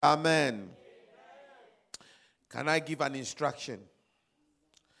Amen. Can I give an instruction?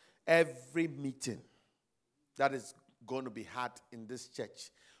 Every meeting that is going to be had in this church,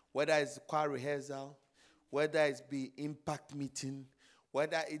 whether it's choir rehearsal, whether it be impact meeting,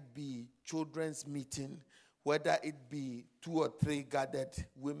 whether it be children's meeting, whether it be 2 or 3 gathered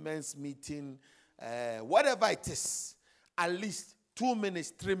women's meeting, whatever it is, at least 2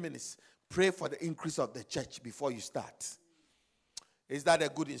 minutes, 3 minutes, pray for the increase of the church before you start. Is that a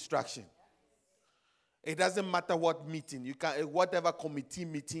good instruction? It doesn't matter what meeting, you can, whatever committee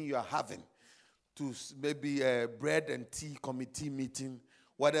meeting you are having, to maybe a bread and tea committee meeting,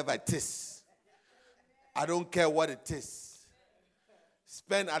 whatever it is. I don't care what it is.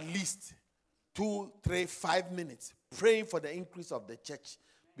 Spend at least 2, 3, 5 minutes praying for the increase of the church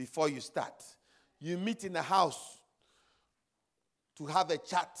before you start. You meet in a house to have a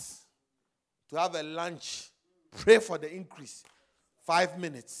chat, to have a lunch. Pray for the increase. 5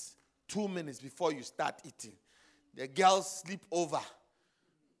 minutes, 2 minutes before you start eating. The girls sleep over.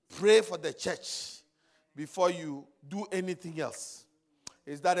 Pray for the church before you do anything else.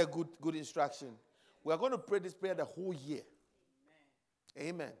 Is that a good instruction? We are going to pray this prayer the whole year.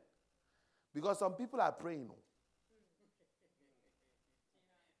 Amen. Because some people are praying.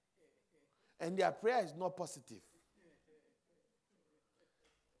 And their prayer is not positive.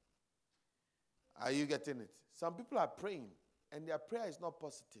 Are you getting it? Some people are praying and their prayer is not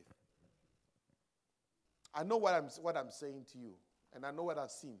positive. I know what I'm saying to you, and I know what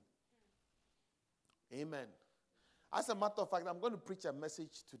I've seen. Amen. As a matter of fact, I'm going to preach a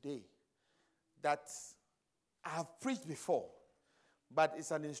message today that I have preached before, but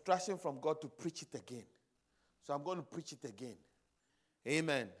it's an instruction from God to preach it again. So I'm going to preach it again.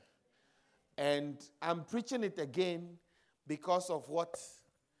 Amen. And I'm preaching it again because of what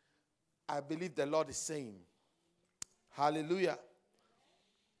I believe the Lord is saying. Hallelujah.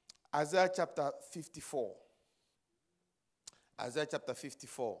 Isaiah chapter 54. Isaiah chapter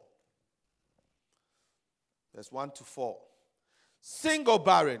 54. Verse 1 to 4. Sing, O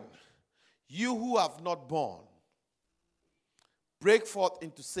barren, you who have not borne. Break forth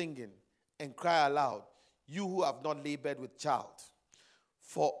into singing and cry aloud, you who have not labored with child.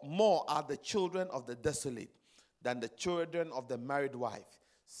 For more are the children of the desolate than the children of the married wife,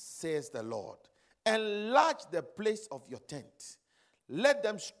 says the Lord. Enlarge the place of your tent. Let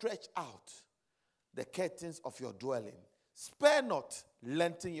them stretch out the curtains of your dwelling. Spare not,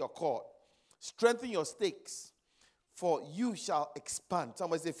 lengthen your cord. Strengthen your stakes, for you shall expand.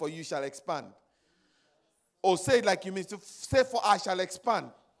 Somebody say, for you shall expand. Or say it like you mean it. Say, for I shall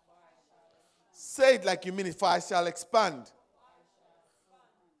expand. Say it like you mean it. For I shall expand.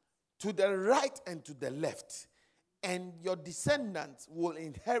 To the right and to the left. And your descendants will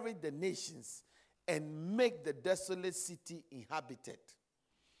inherit the nations and make the desolate city inhabited.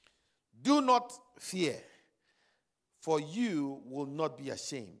 Do not fear, for you will not be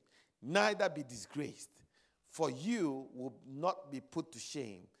ashamed, neither be disgraced, for you will not be put to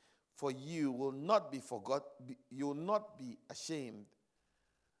shame, for you will not be forgot. You will not be ashamed.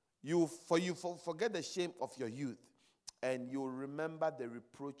 You forget the shame of your youth, and you will remember the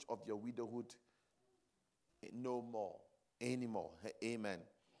reproach of your widowhood no more, anymore. Amen.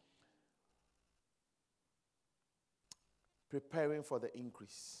 Preparing for the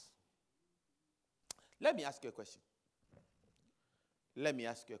increase. Let me ask you a question.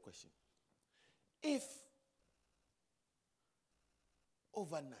 If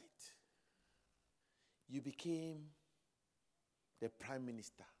overnight you became the Prime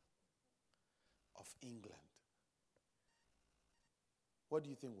Minister of England, what do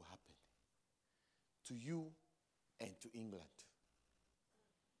you think will happen to you and to England?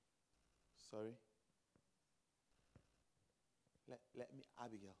 Sorry? Let me,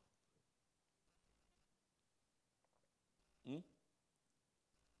 Abigail. You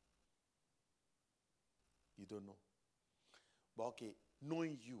don't know. But okay,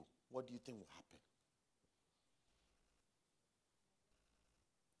 knowing you, what do you think will happen?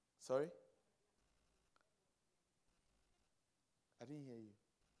 Sorry? I didn't hear you.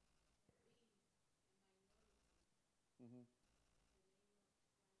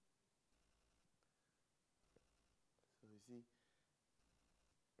 So you see,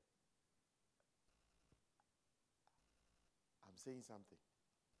 I'm saying something.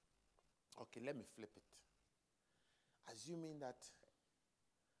 Okay, let me flip it. Assuming that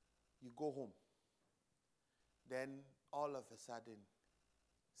you go home, then all of a sudden,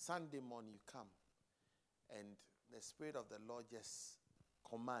 Sunday morning you come, and the Spirit of the Lord just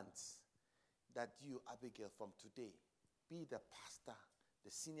commands that you, Abigail, from today, be the pastor,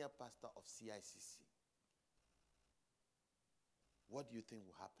 the senior pastor of CICC. what do you think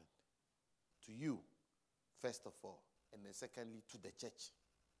will happen? To you, first of all, and then secondly, to the church.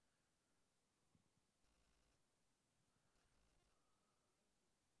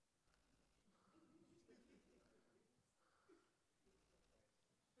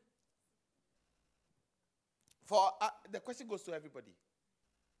 The question goes to everybody.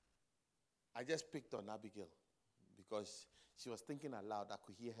 I just picked on Abigail because she was thinking aloud. I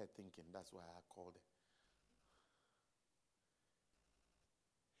could hear her thinking. That's why I called her.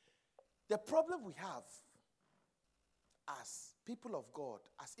 The problem we have as people of God,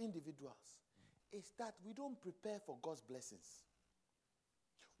 as individuals, is that we don't prepare for God's blessings.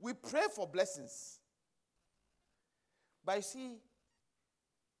 We pray for blessings. But you see,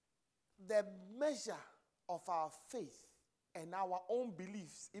 the measure of our faith and our own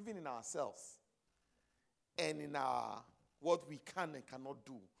beliefs, even in ourselves, and in our what we can and cannot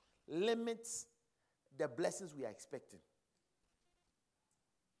do, limits the blessings we are expecting.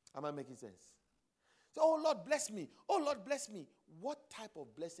 Am I making sense? So, oh Lord, bless me. Oh Lord, bless me. What type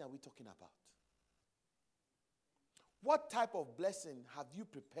of blessing are we talking about? What type of blessing have you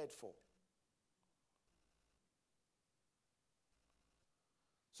prepared for?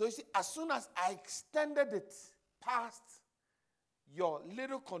 So you see, as soon as I extended it past your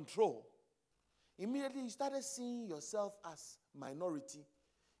little control, immediately you started seeing yourself as minority.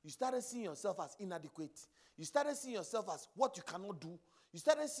 You started seeing yourself as inadequate. You started seeing yourself as what you cannot do. You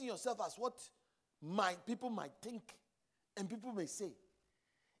started seeing yourself as what people might think and people may say,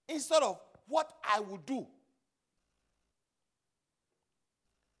 instead of what I would do.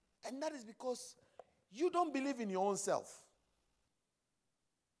 And that is because you don't believe in your own self.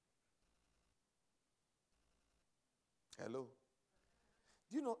 Hello?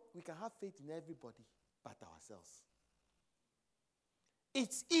 Do you know we can have faith in everybody but ourselves?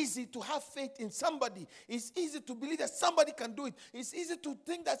 It's easy to have faith in somebody. It's easy to believe that somebody can do it. It's easy to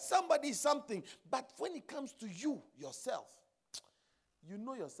think that somebody is something. But when it comes to you, yourself, you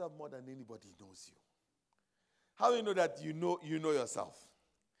know yourself more than anybody knows you. How do you know that you know yourself?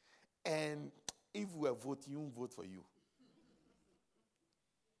 And if we are voting, you won't vote for you.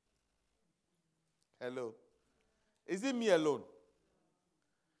 Hello? Is it me alone?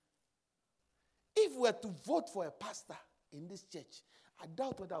 If we were to vote for a pastor in this church, I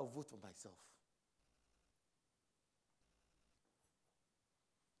doubt whether I'll vote for myself.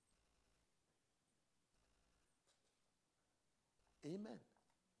 Amen.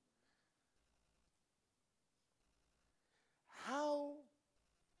 How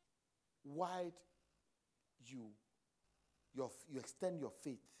wide you extend your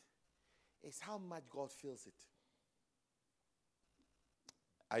faith is how much God feels it.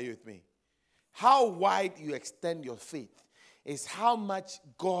 Are you with me? How wide you extend your faith is how much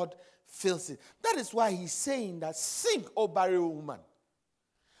God feels it. That is why he's saying that, sing, O barren woman.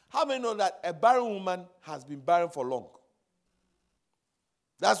 How many know that a barren woman has been barren for long?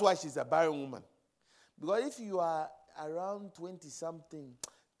 That's why she's a barren woman. Because if you are around 20-something,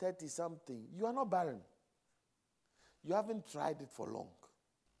 30-something, you are not barren. You haven't tried it for long.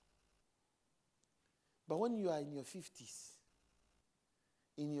 But when you are in your 50s,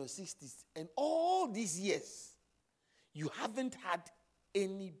 in your 60s, and all these years, you haven't had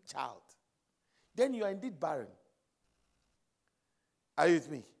any child, then you are indeed barren. Are you with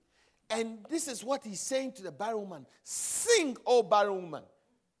me? And this is what he's saying to the barren woman. Sing, O barren woman.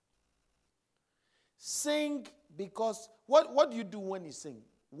 Sing, because what do you do when you sing?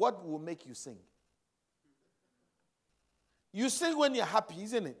 What will make you sing? You sing when you're happy,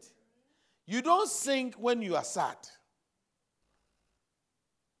 isn't it? You don't sing when you are sad.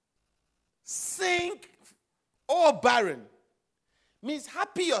 Sing, oh barren, means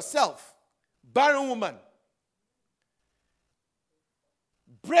happy yourself, barren woman.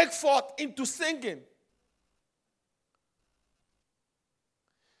 Break forth into singing.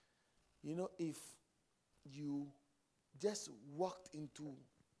 You know, if you just walked into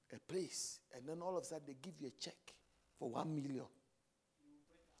a place and then all of a sudden they give you a check for 1 million,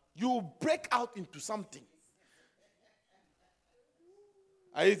 you break out into something.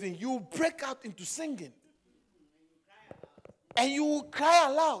 I think you break out into singing. And you will cry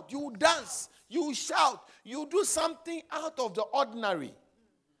aloud. You will dance. You will shout. You will do something out of the ordinary.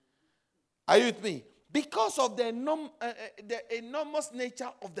 Are you with me? Because of the enormous nature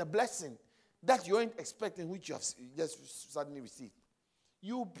of the blessing that you ain't expecting, which you have just suddenly received.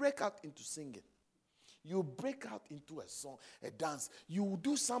 You break out into singing. You break out into a song, a dance. You will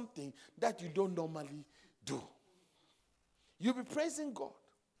do something that you don't normally do. You'll be praising God.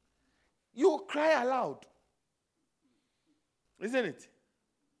 You will cry aloud. Isn't it?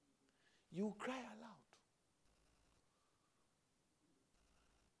 You will cry aloud.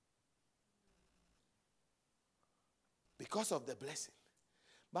 because of the blessing.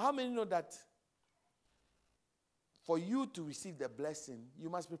 But how many know that for you to receive the blessing, you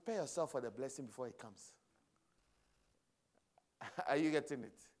must prepare yourself for the blessing before it comes? Are you getting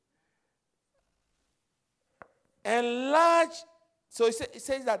it? Enlarge. So it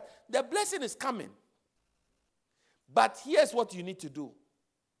says that the blessing is coming. But here's what you need to do.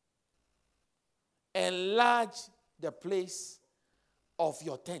 Enlarge the place of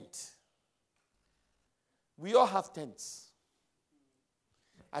your tent. We all have tents.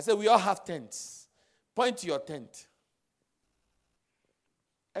 I said we all have tents. Point to your tent.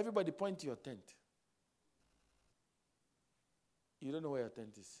 Everybody point to your tent. You don't know where your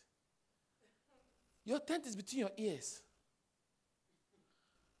tent is. Your tent is between your ears.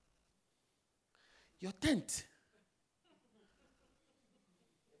 Your tent.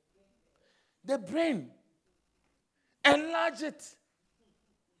 The brain. Enlarge it.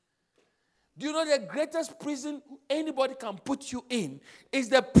 Do you know the greatest prison anybody can put you in is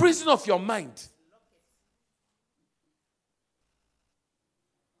the prison of your mind?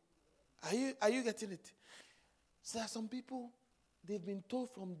 Are you getting it? So there are some people, they've been told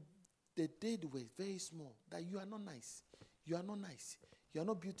from the day they were very small that you are not nice. You are not nice. You are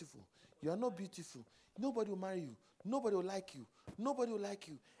not beautiful. You are not beautiful. Nobody will marry you. Nobody will like you. Nobody will like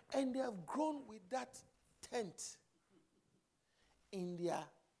you. And they have grown with that tent in their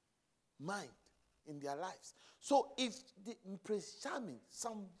mind, in their lives. So if the Prince Charming,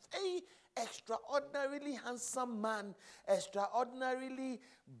 some very extraordinarily handsome man, extraordinarily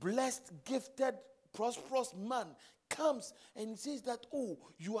blessed, gifted, prosperous man comes and says that, oh,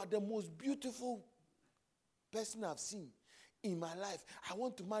 you are the most beautiful person I've seen in my life. I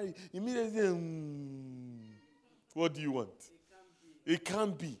want to marry. Immediately, what do you want? It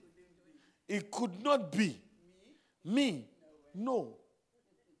can't be. It could not be. Me? No.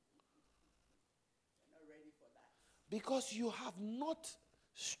 Because you have not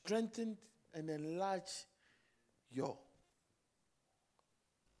strengthened and enlarged your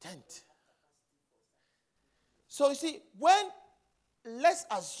tent. So you see, let's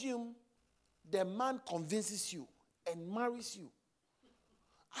assume the man convinces you and marries you.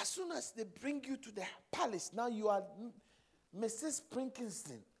 As soon as they bring you to the palace, now you are Mrs.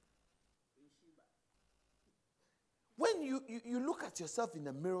 Prinkinston. When you look at yourself in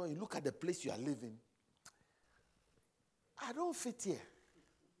the mirror, you look at the place you are living, I don't fit here.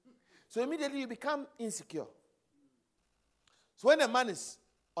 So immediately you become insecure. So when a man is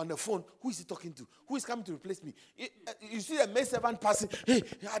on the phone, who is he talking to? Who is coming to replace me? You see a maid servant passing. Hey,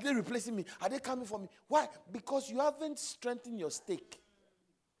 are they replacing me? Are they coming for me? Why? Because you haven't strengthened your stake.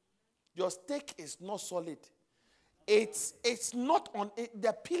 Your stake is not solid. It's not on it.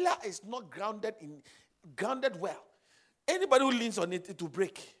 The pillar is not grounded well. Anybody who leans on it, it will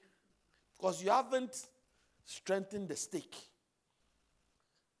break. Because you haven't strengthened the stake.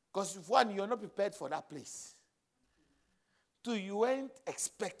 Because one, you're not prepared for that place. Two, you weren't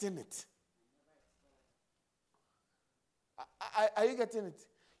expecting it. Are you getting it?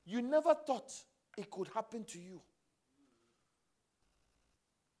 You never thought it could happen to you.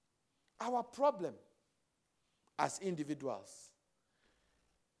 Our problem as individuals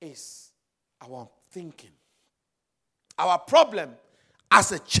is our thinking. Our problem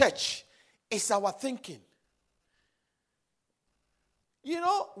as a church is our thinking. You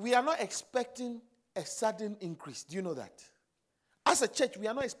know, we are not expecting a sudden increase. Do you know that? As a church, we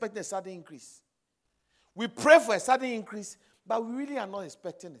are not expecting a sudden increase. We pray for a sudden increase, but we really are not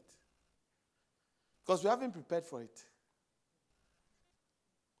expecting it. Because we haven't prepared for it.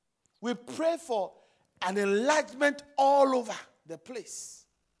 We pray for an enlargement all over the place.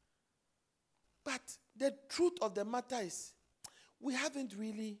 But the truth of the matter is, we haven't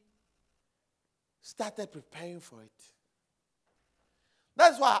really started preparing for it.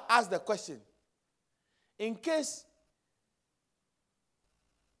 That's why I asked the question. In case,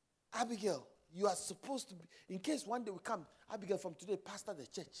 Abigail, you are supposed to be, in case one day we come, Abigail, from today, pastor the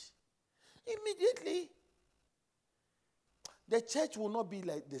church. Immediately, the church will not be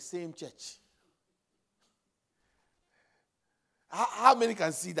like the same church. How many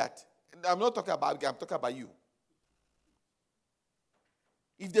can see that? I'm not talking about Abigail, I'm talking about you.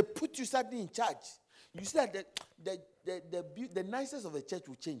 If they put you suddenly in charge, you see that the nicest of the church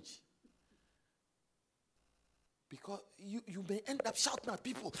will change. Because you may end up shouting at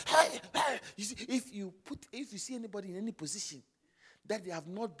people. Hey, hey. You see, if you see anybody in any position that they have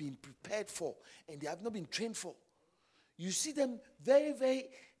not been prepared for and they have not been trained for, you see them very, very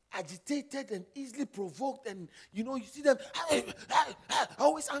agitated and easily provoked, and you see them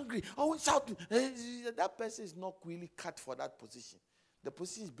always angry, always shouting. That person is not really cut for that position. The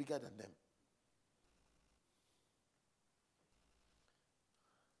position is bigger than them.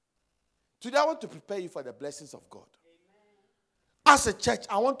 Today, I want to prepare you for the blessings of God. As a church,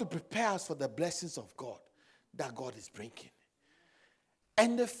 I want to prepare us for the blessings of God that God is bringing.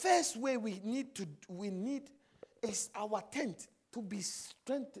 And the first way we need is our tent to be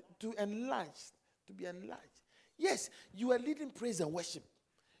strengthened, to be enlarged. Yes, you are leading praise and worship.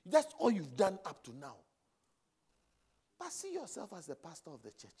 That's all you've done up to now. But see yourself as the pastor of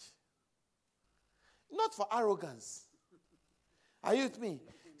the church. Not for arrogance. Are you with me?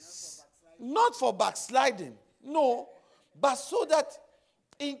 Not for backsliding. No. But so that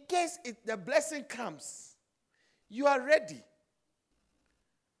in case the blessing comes, you are ready.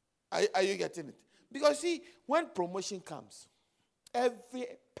 Are you getting it? Because see, when promotion comes, every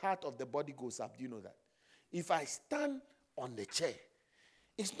part of the body goes up. Do you know that? If I stand on the chair,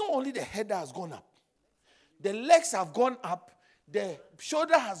 it's not only the head that has gone up. The legs have gone up. The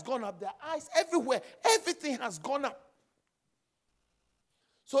shoulder has gone up. The eyes, everywhere. Everything has gone up.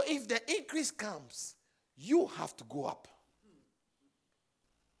 So if the increase comes, you have to go up.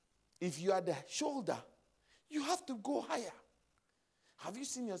 If you are the shoulder, you have to go higher. Have you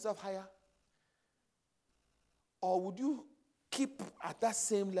seen yourself higher? Or would you keep at that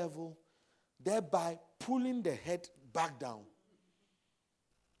same level, thereby pulling the head back down?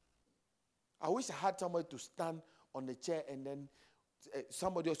 I wish I had somebody to stand on the chair and then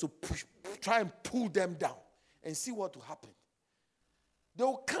somebody also try and pull them down and see what will happen. They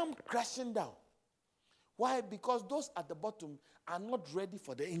will come crashing down. Why? Because those at the bottom are not ready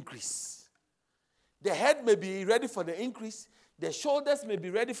for the increase. The head may be ready for the increase. The shoulders may be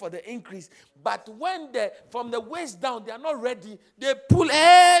ready for the increase. But when from the waist down, they are not ready, they pull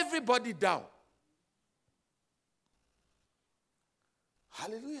everybody down.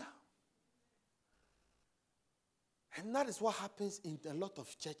 Hallelujah. And that is what happens in a lot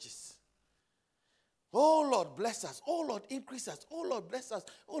of churches. Oh, Lord, bless us. Oh, Lord, increase us. Oh, Lord, bless us.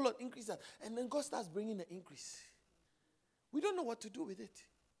 Oh, Lord, increase us. And then God starts bringing the increase. We don't know what to do with it.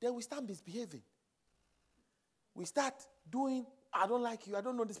 Then we start misbehaving. We start doing, I don't like you. I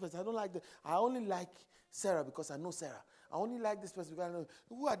don't know this person. I don't like I only like Sarah because I know Sarah. I only like this person because I know.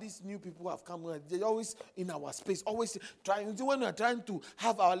 Who are these new people who have come? They're always in our space, always trying. When we are trying to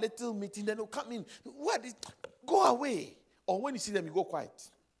have our little meeting, then they'll come in. Who are these? Go away. Or when you see them, you go quiet.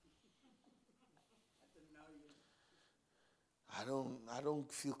 I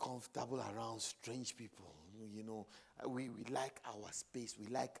don't feel comfortable around strange people. You know, we like our space. We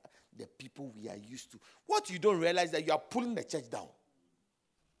like the people we are used to. What you don't realize that you are pulling the church down.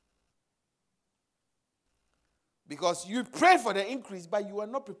 Because you prayed for the increase, but you were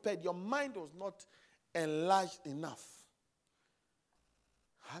not prepared. Your mind was not enlarged enough.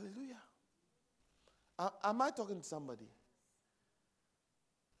 Hallelujah. Am I talking to somebody?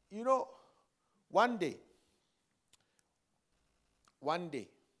 You know, one day,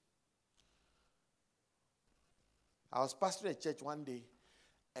 I was pastoring a church one day,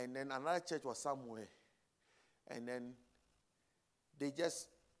 and then another church was somewhere, and then they just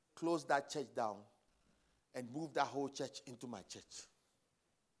closed that church down and moved that whole church into my church.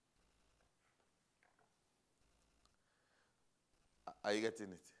 Are you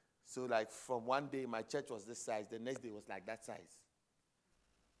getting it? So like from one day my church was this size, the next day was like that size.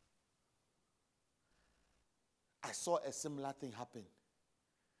 I saw a similar thing happen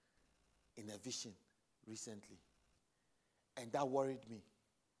in a vision recently. And that worried me.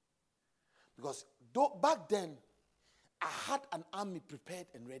 Because back then, I had an army prepared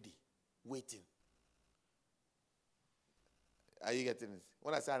and ready, waiting. Are you getting it?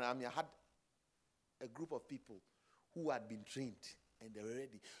 When I say an army, I had a group of people who had been trained and they were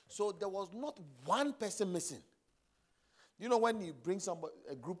ready. So there was not one person missing. You know, when you bring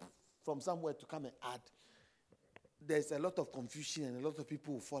a group from somewhere to come and add, there's a lot of confusion and a lot of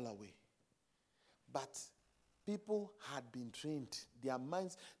people will fall away. But people had been trained. Their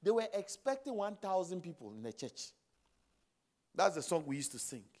minds, they were expecting 1,000 people in the church. That's the song we used to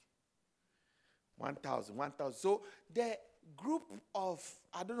sing. 1,000, 1,000. So the group of,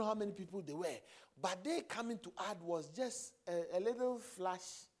 I don't know how many people they were, but they coming to add was just a little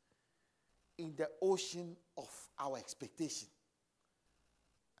flash in the ocean of our expectation.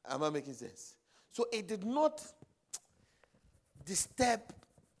 Am I making sense? So it did not disturb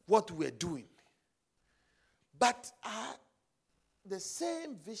what we're doing. But the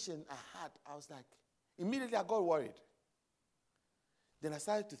same vision I had, I was like, immediately I got worried. Then I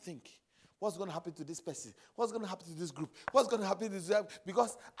started to think, what's going to happen to this person? What's going to happen to this group? What's going to happen to this group?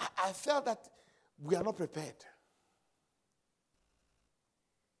 Because I felt that we are not prepared.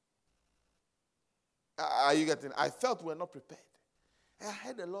 Are you getting it? I felt we are not prepared. And I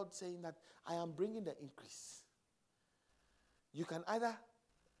heard the Lord saying that I am bringing the increase. You can either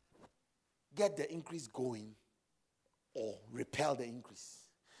get the increase going or repel the increase.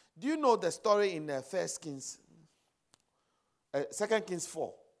 Do you know the story in 2 Kings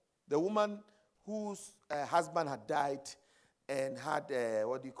 4? The woman whose husband had died and had,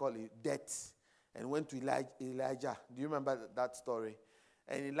 death, and went to Elijah. Do you remember that story?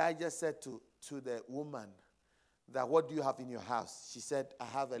 And Elijah said to the woman that, what do you have in your house? She said, I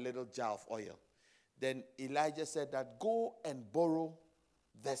have a little jar of oil. Then Elijah said that, go and borrow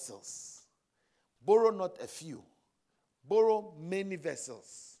vessels. Borrow not a few. Borrow many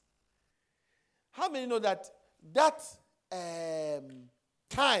vessels. How many know that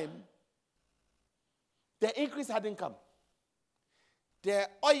time, the increase hadn't come? The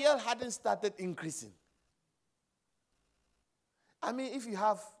oil hadn't started increasing. I mean, if you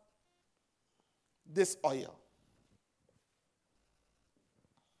have this oil,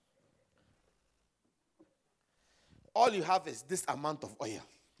 all you have is this amount of oil,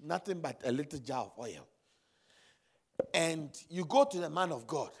 nothing but a little jar of oil. And you go to the man of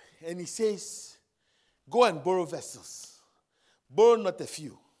God, and he says, go and borrow vessels. Borrow not a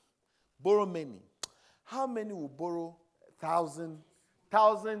few. Borrow many. How many will borrow 1,000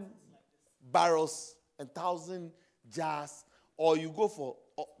 barrels and 1,000 jars, or you go for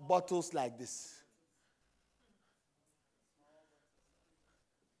bottles like this?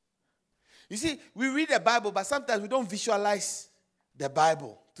 You see, we read the Bible, but sometimes we don't visualize the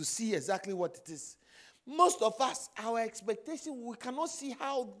Bible to see exactly what it is. Most of us, our expectation, we cannot see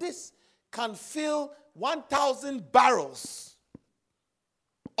how this can fill 1,000 barrels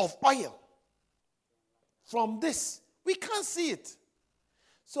of oil. From this, we can't see it.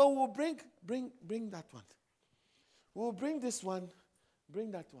 So we'll bring that one. We'll bring this one,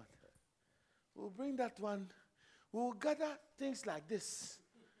 bring that one. We'll bring that one. We'll gather things like this.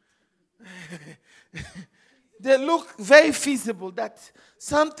 They look very feasible that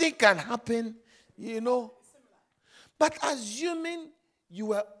something can happen, But assuming you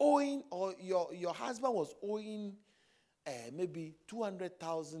were owing, or your husband was owing maybe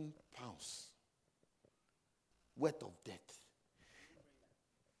 200,000 pounds worth of debt,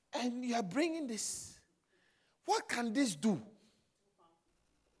 and you are bringing this, what can this do?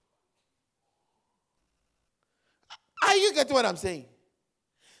 Are you getting what I'm saying?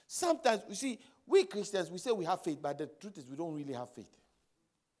 Sometimes, you see, we Christians, we say we have faith, but the truth is we don't really have faith.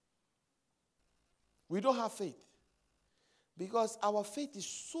 We don't have faith because our faith is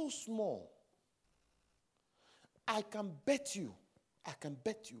so small. I can bet you,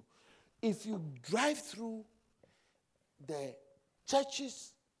 if you drive through the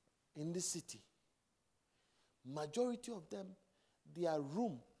churches in this city, majority of them, their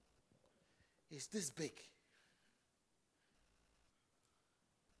room is this big.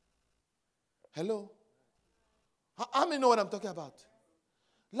 Hello? How many know what I'm talking about?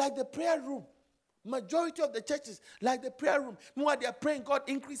 Like the prayer room. Majority of the churches, like the prayer room. While they are praying, God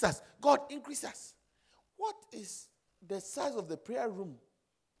increase us. God increase us. What is the size of the prayer room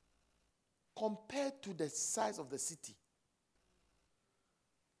compared to the size of the city?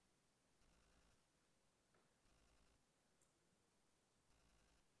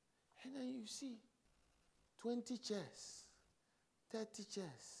 And then you see 20 chairs, 30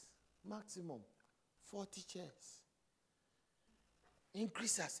 chairs, maximum 40 chairs.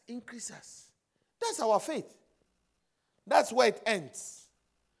 Increase us, increase us. That's our faith. That's where it ends.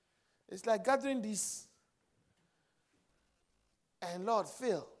 It's like gathering this. And Lord,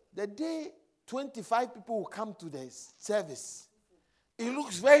 Phil, the day 25 people will come to the service, it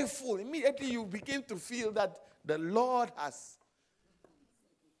looks very full. Immediately you begin to feel that the Lord has.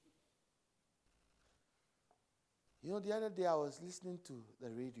 The other day I was listening to the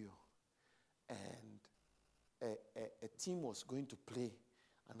radio, and a team was going to play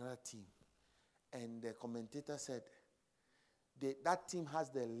another team. And the commentator said, that team has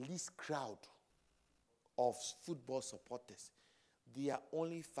the least crowd of football supporters. They are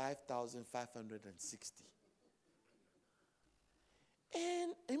only 5,560.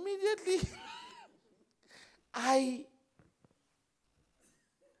 And immediately,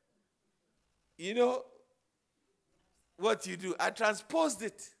 what you do, I transposed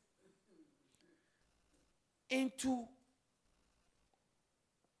it into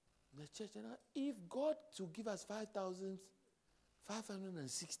the church. And if God to give us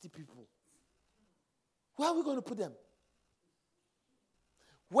 5,560 people, where are we going to put them?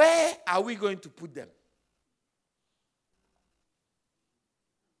 Where are we going to put them?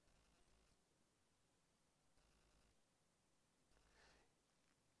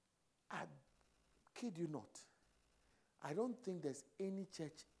 I kid you not. I don't think there's any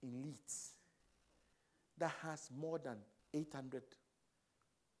church in Leeds that has more than 800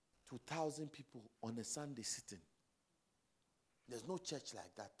 to 2,000 people on a Sunday sitting. There's no church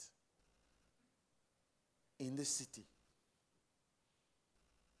like that in this city.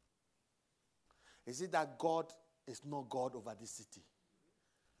 Is it that God is not God over this city?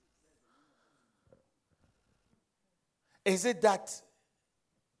 Is it that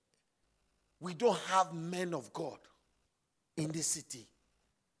we don't have men of God in this city?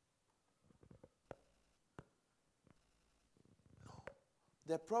 No.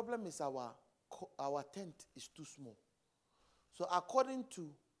 The problem is our tent is too small. So according to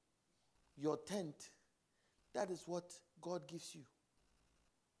your tent, that is what God gives you.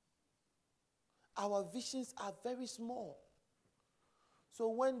 Our visions are very small. So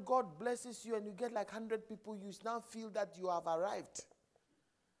when God blesses you and you get like 100 people, you now feel that you have arrived.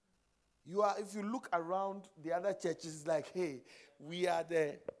 If you look around the other churches, like, hey, we are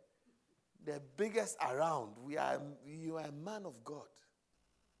the biggest around. You are a man of God.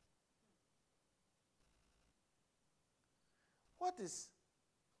 What is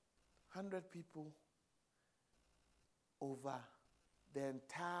 100 people over the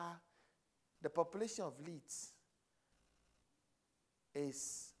population of Leeds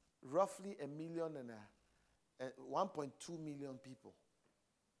is roughly 1.2 million people.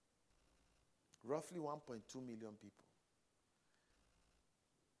 Roughly 1.2 million people.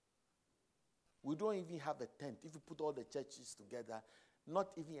 We don't even have a tent. If you put all the churches together,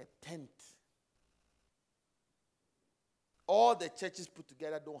 not even a tent. All the churches put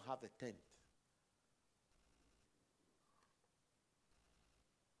together don't have a tent.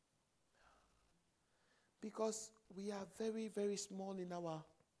 Because we are very, very small in our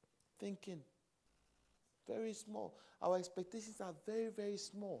thinking. Very small. Our expectations are very, very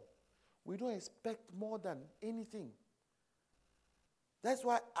small. We don't expect more than anything. That's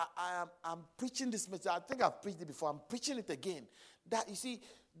why I'm preaching this message. I think I've preached it before. I'm preaching it again. That, you see,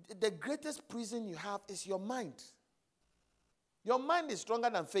 the greatest prison you have is your mind. Your mind is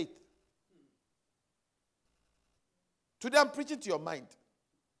stronger than faith. Today I'm preaching to your mind.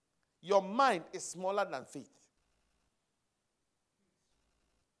 Your mind is smaller than faith.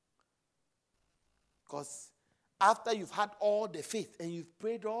 Because after you've had all the faith and you've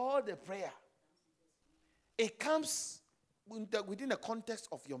prayed all the prayer, it comes within the context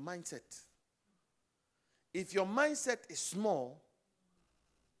of your mindset. If your mindset is small,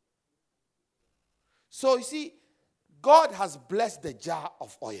 so you see, God has blessed the jar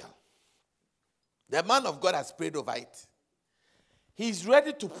of oil. The man of God has prayed over it. He's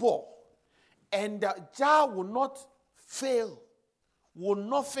ready to pour. And the jar will not fail, will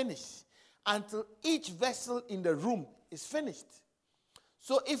not finish until each vessel in the room is finished.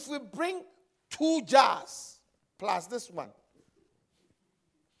 So if we bring 2 jars plus this one,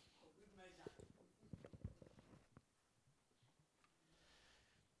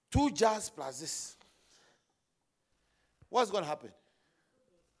 two jars plus this, what's going to happen?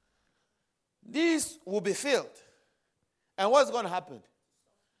 These will be filled. And what's going to happen?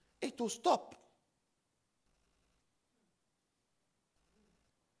 It will stop.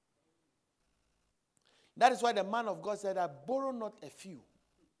 That is why the man of God said, I borrow not a few.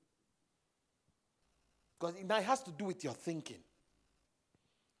 Because it has to do with your thinking.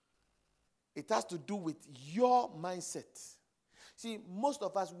 It has to do with your mindset. See, most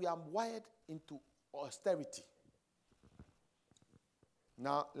of us, we are wired into austerity.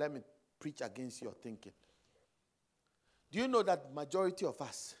 Now, let me preach against your thinking. Do you know that majority of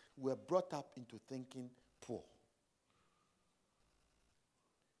us were brought up into thinking poor?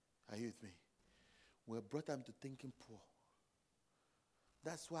 Are you with me? We're brought up into thinking poor.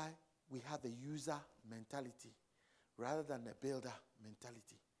 That's why we have a user mentality rather than a builder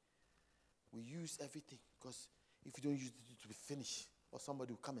mentality. We use everything because if you don't use it, it will be finished or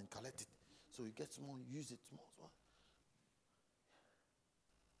somebody will come and collect it. So you get small, use it small.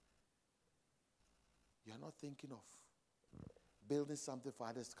 You are not thinking of building something for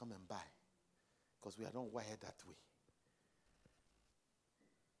others to come and buy because we are not wired that way.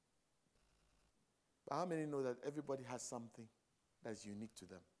 But how many know that everybody has something that's unique to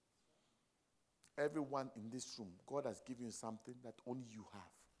them? Everyone in this room, God has given you something that only you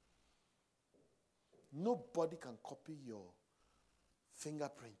have. Nobody can copy your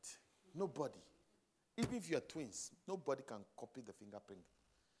fingerprint. Nobody. Even if you are twins, nobody can copy the fingerprint.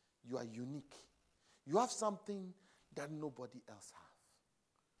 You are unique. You have something that nobody else has.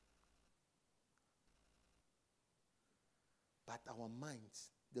 But our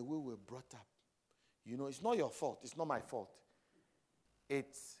minds, the way we're brought up, it's not your fault. It's not my fault.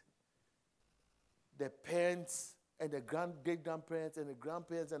 It's the parents and the great-grandparents and the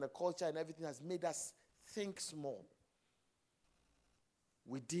grandparents and the culture and everything has made us think small.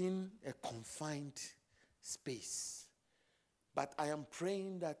 within a confined space. But I am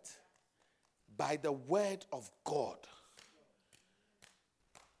praying that by the word of God,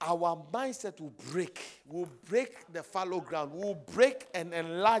 our mindset will break. We'll break the fallow ground. We'll break and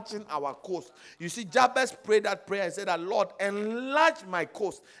enlarging our coast. You see, Jabez prayed that prayer and said, that, Lord, enlarge my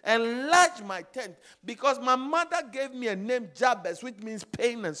coast, enlarge my tent. Because my mother gave me a name, Jabez, which means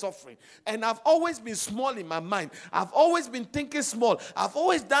pain and suffering. And I've always been small in my mind. I've always been thinking small. I've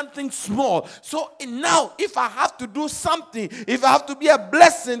always done things small. So now, if I have to do something, if I have to be a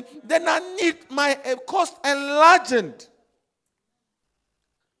blessing, then I need my coast enlarged.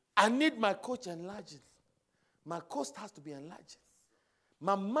 I need my coach enlarged. My coast has to be enlarged.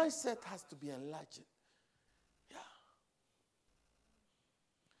 My mindset has to be enlarged. Yeah.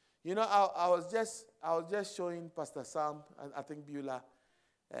 You know, I was just showing Pastor Sam, I think Beulah,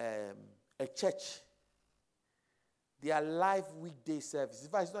 a church. Their live weekday service. In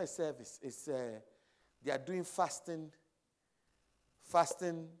fact, it's not a service. It's they are doing fasting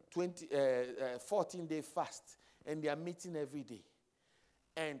 14-day fast, and they are meeting every day.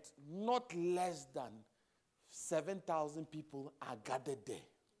 And not less than 7,000 people are gathered there.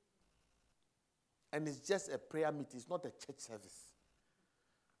 And it's just a prayer meeting. It's not a church service.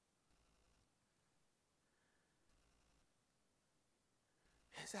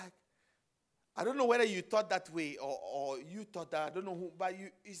 It's like, I don't know whether you thought that way or you thought that, I don't know who, but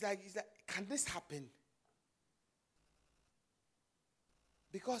it's like, can this happen?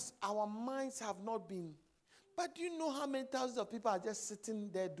 Because our minds have not been. But do you know how many thousands of people are just sitting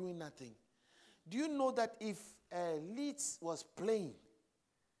there doing nothing? Do you know that if Leeds was playing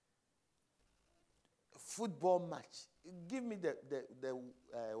a football match, give me the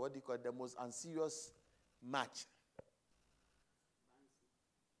what do you call it, the most unserious match?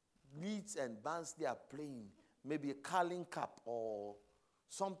 Leeds and Barnsley are playing maybe a Carling Cup or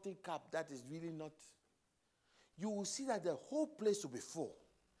something cup that is really not. You will see that the whole place will be full.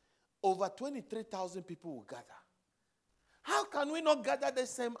 Over 23,000 people will gather. How can we not gather the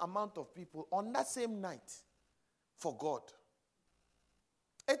same amount of people on that same night for God?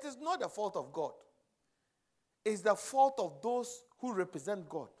 It is not the fault of God. It's the fault of those who represent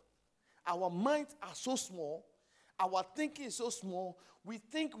God. Our minds are so small. Our thinking is so small. We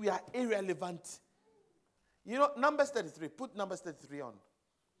think we are irrelevant. You know, Numbers 33. Put Numbers 33 on.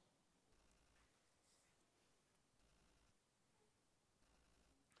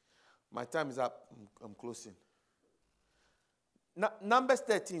 My time is up. I'm closing. Numbers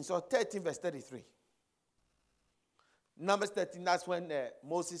 13. So 13 verse 33. Numbers 13, that's when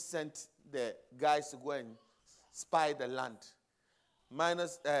Moses sent the guys to go and spy the land.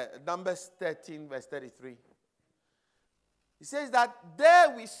 Numbers 13 verse 33. He says that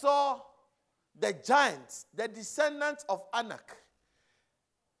there we saw the giants, the descendants of Anak,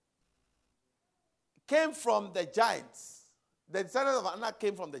 came from the giants. The descendants of Anak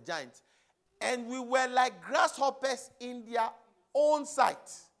came from the giants. And we were like grasshoppers in their own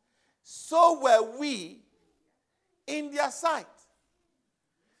sight. So were we in their sight.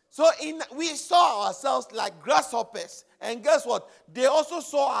 So we saw ourselves like grasshoppers. And guess what? They also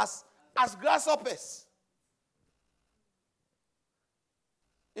saw us as grasshoppers.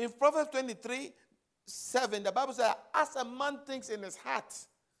 In Proverbs 23:7, the Bible says, as a man thinks in his heart,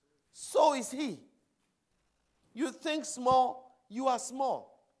 so is he. You think small, you are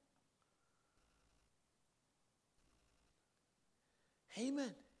small.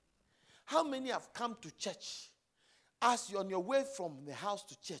 Amen. How many have come to church? As you're on your way from the house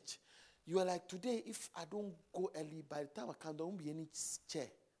to church, you are like, today, if I don't go early, by the time I come, there won't be any chair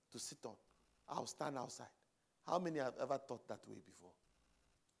to sit on. I'll stand outside. How many have ever thought that way before?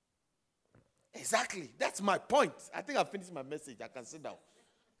 Exactly. That's my point. I think I've finished my message. I can sit down.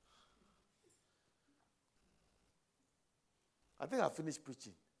 I think I've finished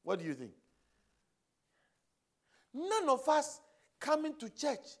preaching. What do you think? None of us coming to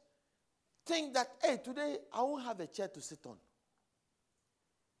church think that, hey, today I won't have a chair to sit on.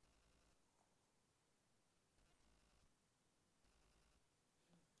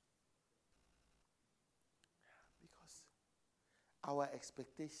 Because our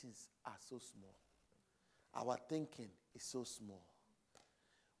expectations are so small. Our thinking is so small.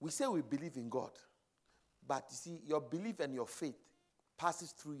 We say we believe in God. But you see, your belief and your faith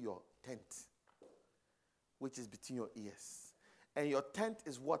passes through your tent, which is between your ears. And your tent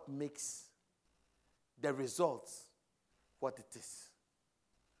is what makes the results what it is.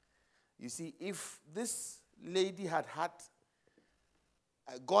 You see, if this lady had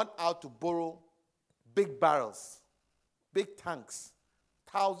gone out to borrow big barrels, big tanks,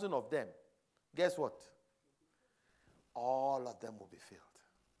 1,000 of them, guess what? All of them will be filled.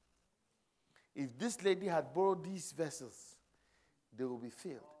 if this lady had borrowed these vessels, they will be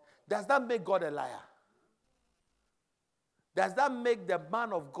filled. Does that make God a liar? Does that make the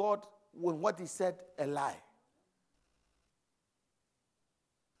man of God, when what he said, a lie?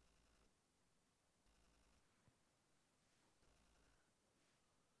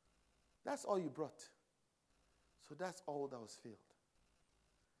 That's all you brought. So that's all that was filled.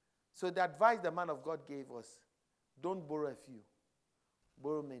 So the advice the man of God gave was, don't borrow a few,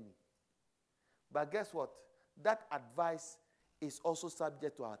 borrow many. But guess what? That advice is also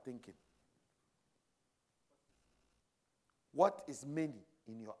subject to our thinking. What is many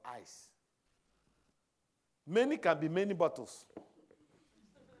in your eyes? Many can be many bottles.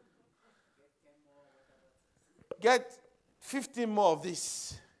 Get 15 more of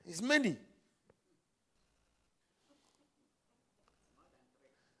this. It's many.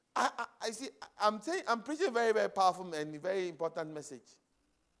 I see. I'm preaching a very, very powerful and very important message.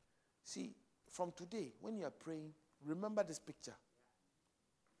 See, from today, when you are praying, remember this picture.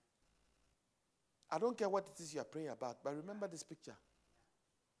 I don't care what it is you are praying about, but remember this picture.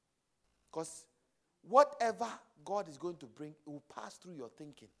 Because whatever God is going to bring, it will pass through your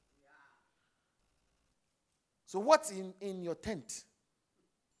thinking. So what's in your tent?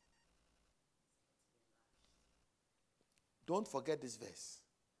 Don't forget this verse.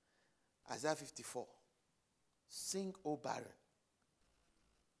 Isaiah 54. Sing, O barren,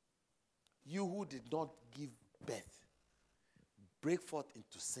 you who did not give birth, break forth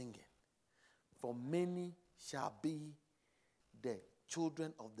into singing. For many shall be the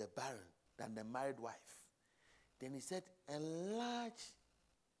children of the barren than the married wife. Then he said, enlarge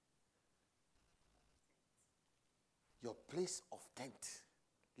your place of tent.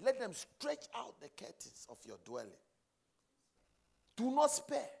 Let them stretch out the curtains of your dwelling. Do not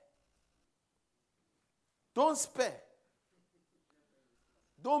spare. Don't spare.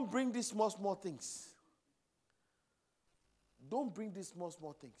 Don't bring these small things. Don't bring these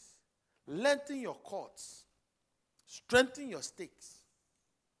small things. Lengthen your cords. Strengthen your stakes.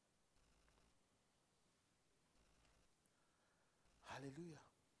 Hallelujah.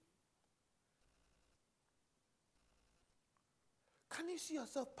 Can you see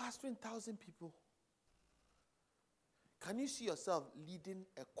yourself pastoring 1,000 people? Can you see yourself leading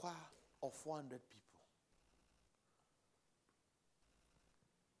a choir of 400 people?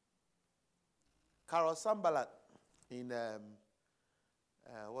 Carol Sambalat in,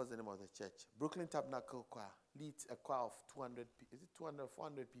 what's the name of the church? Brooklyn Tabernacle Choir leads a choir of 200 people. Is it 200 or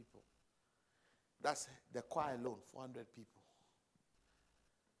 400 people? That's the choir alone, 400 people.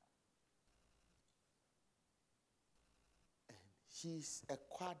 And she's a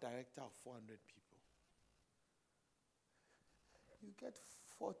choir director of 400 people. You get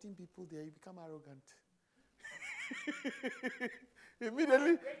 14 people there, you become arrogant.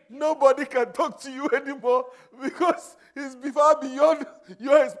 Immediately, nobody can talk to you anymore because it's far beyond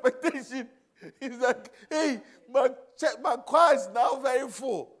your expectation. It's like, hey, my choir is now very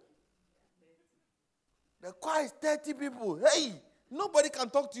full. The choir is 30 people. Hey, nobody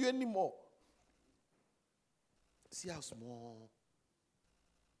can talk to you anymore. See how small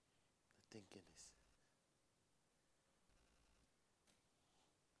the thinking is.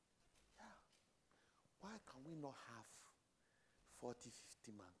 Yeah. Why can we not have 40,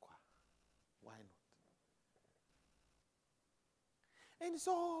 50 man choir? Why not? And it's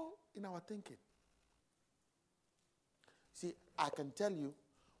all in our thinking. See, I can tell you,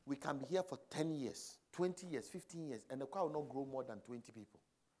 we can be here for 10 years, 20 years, 15 years, and the choir will not grow more than 20 people.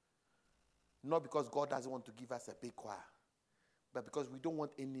 Not because God doesn't want to give us a big choir, but because we don't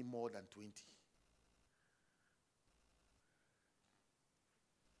want any more than 20.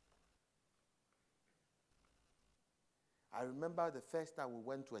 I remember the first time we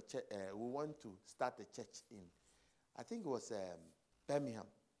went to a church, we went to start a church in, I think it was Birmingham.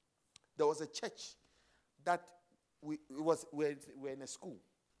 There was a church that we were in a school,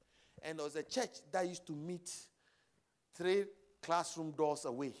 and there was a church that used to meet 3 classroom doors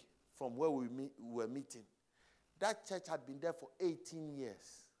away from where we were meeting. That church had been there for 18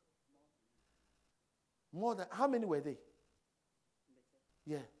 years. More than, how many were they?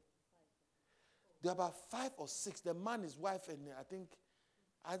 Yeah. There were about 5 or 6. The man, his wife, and I think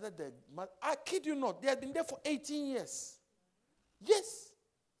either the man, I kid you not, they had been there for 18 years. Yes.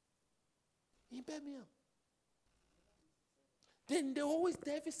 In Birmingham. Then they're always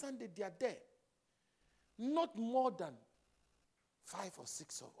there every Sunday, they are there. Not more than 5 or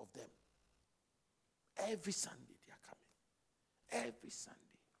 6 of them. Every Sunday they are coming. Every Sunday.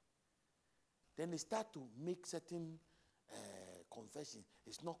 Then they start to make certain confessions.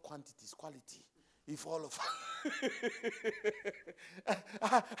 It's not quantity, it's quality. If all of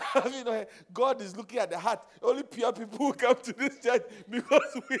I mean, God is looking at the heart. Only pure people who come to this church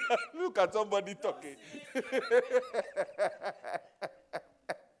because we are, look at somebody talking.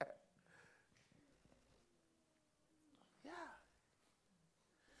 Yeah.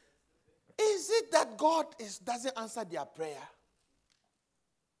 Is it that God doesn't answer their prayer?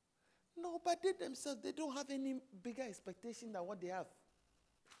 No, but they themselves, they don't have any bigger expectation than what they have.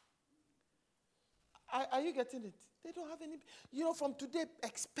 Are you getting it? They don't have any. From today,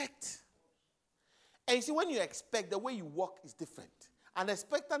 expect. And you see, when you expect, the way you walk is different. An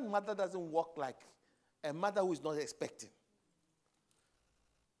expectant mother doesn't walk like a mother who is not expecting.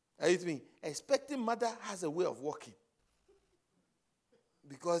 Are you with me? Expecting mother has a way of walking.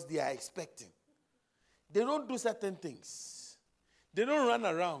 Because they are expecting. They don't do certain things. They don't run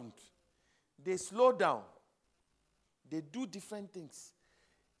around. They slow down. They do different things.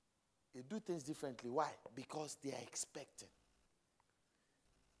 They do things differently. Why? Because they are expecting.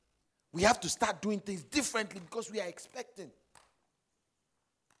 We have to start doing things differently because we are expecting.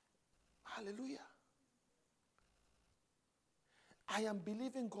 Hallelujah. I am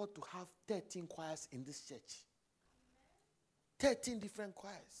believing God to have 13 choirs in this church. 13 different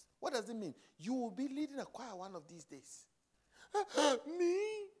choirs. What does it mean? You will be leading a choir one of these days.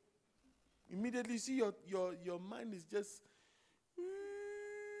 Me? Immediately see your mind is just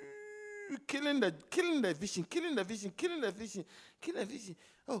killing the vision.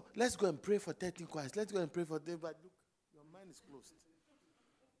 Oh, let's go and pray for 13 choirs. Let's go and pray for them. But look, your mind is closed.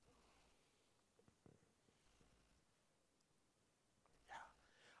 Yeah.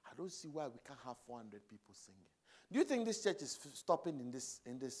 I don't see why we can't have 400 people singing. Do you think this church is stopping in this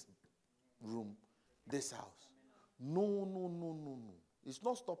room, this house? No. It's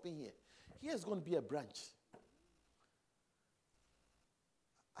not stopping here. Here is going to be a branch.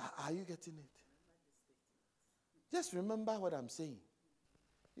 Are you getting it? Just remember what I'm saying.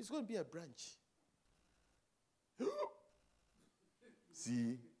 It's going to be a branch.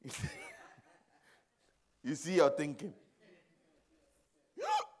 See? You see your thinking.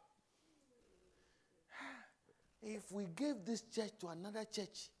 If we give this church to another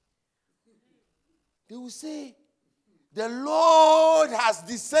church, they will say, the Lord has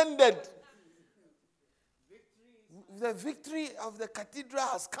descended. The victory of the cathedral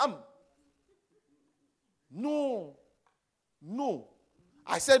has come. No.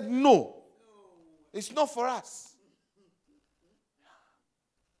 I said no. It's not for us.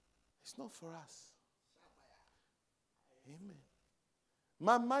 It's not for us. Amen.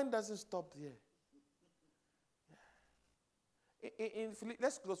 My mind doesn't stop there.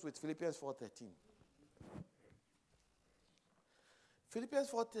 Let's close with Philippians 4:13. Philippians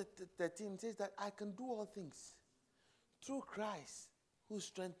 4:13 says that I can do all things through Christ who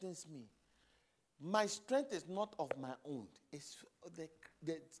strengthens me. My strength is not of my own. It's the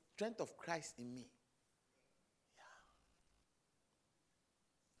strength of Christ in me.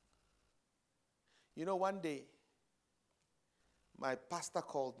 Yeah. One day, my pastor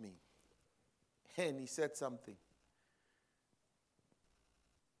called me and he said something.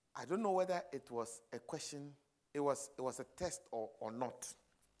 I don't know whether it was a question, it was a test or not.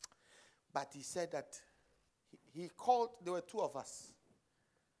 But he said that he called, there were two of us.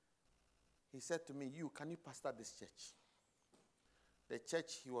 He said to me, can you pastor this church? The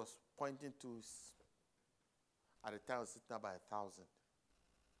church he was pointing to at the time was sitting about 1,000.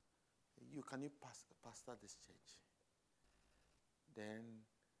 Can you pastor this church? Then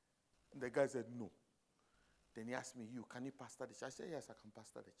the guy said no. Then he asked me, can you pastor the church? I said, yes, I can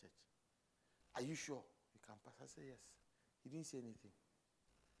pastor the church. Are you sure you can pastor? I said, yes. He didn't say anything.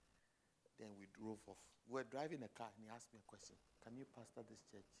 Then we drove off. We were driving a car and he asked me a question. Can you pastor this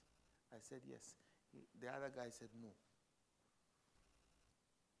church? I said, yes. The other guy said, no.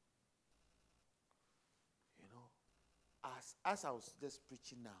 As I was just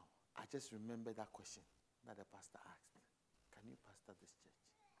preaching now, I just remembered that question that the pastor asked. Can you pastor this church?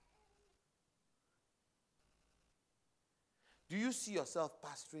 Do you see yourself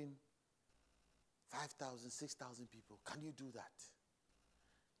pastoring 5,000, 6,000 people? Can you do that?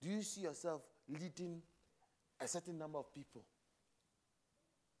 Do you see yourself leading a certain number of people?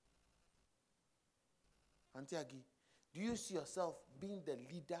 Auntie Agi, do you see yourself being the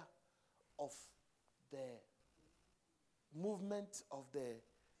leader of the movement of the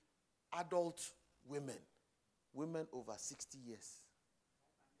adult women over 60 years?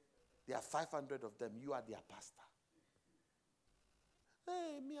 There are 500 of them. You are their pastor.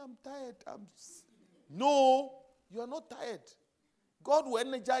 Hey, me, I'm tired. No, you are not tired. God will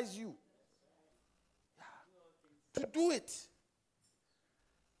energize you to do it.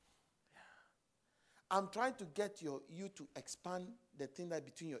 I'm trying to get you to expand the thing that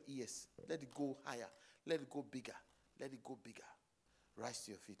between your ears. Let it go higher. Let it go bigger. Let it go bigger. Rise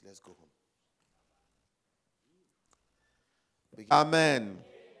to your feet. Let's go home. Amen.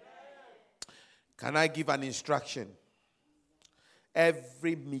 Can I give an instruction?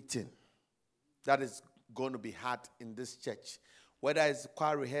 Every meeting that is going to be had in this church, whether it's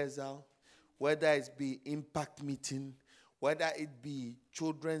choir rehearsal, whether it's be impact meeting, whether it be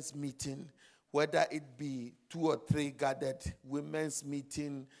children's meeting, whether it be 2 or 3 gathered women's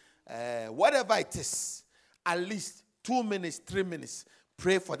meeting, whatever it is, at least 2 minutes, 3 minutes,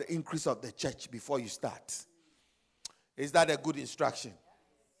 pray for the increase of the church before you start. Is that a good instruction?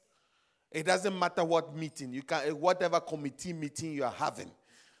 It doesn't matter what meeting. You can, whatever committee meeting you are having,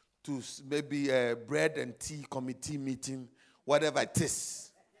 to maybe a bread and tea committee meeting, whatever it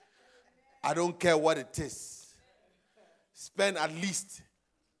is. I don't care what it is. Spend at least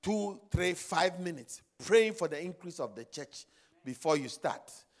 2, 3, 5 minutes praying for the increase of the church before you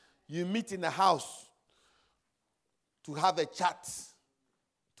start. You meet in a house to have a chat,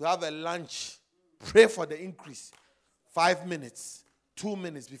 to have a lunch. Pray for the increase. 5 minutes, 2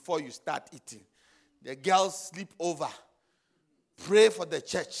 minutes before you start eating. The girls sleep over. Pray for the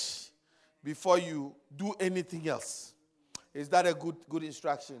church before you do anything else. Is that a good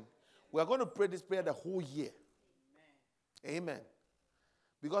instruction? We are going to pray this prayer the whole year. Amen.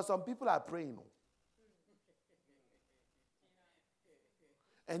 Because some people are praying,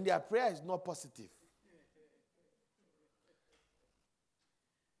 and their prayer is not positive.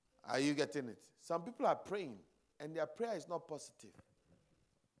 Are you getting it? Some people are praying, and their prayer is not positive.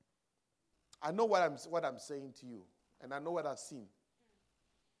 I know what I'm saying to you, and I know what I've seen.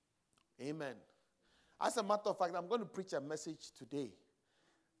 Amen. As a matter of fact, I'm going to preach a message today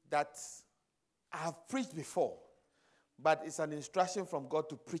that I have preached before, but it's an instruction from God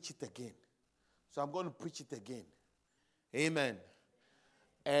to preach it again. So I'm going to preach it again. Amen.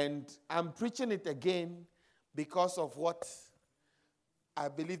 And I'm preaching it again because of what I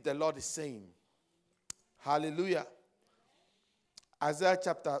believe the Lord is saying. Hallelujah. Isaiah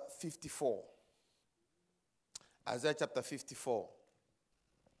chapter 54. Isaiah chapter 54.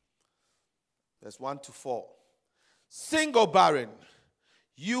 Verse 1 to 4. Sing, O barren,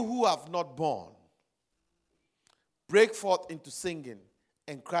 you who have not born. Break forth into singing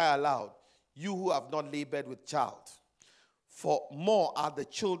and cry aloud, you who have not labored with child. For more are the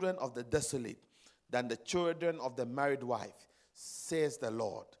children of the desolate than the children of the married wife, says the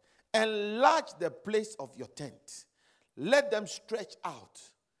Lord. Enlarge the place of your tent. Let them stretch out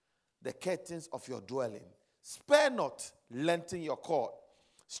the curtains of your dwelling. Spare not, lengthen your cord.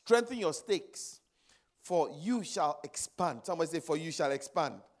 Strengthen your stakes, for you shall expand. Somebody say, for you shall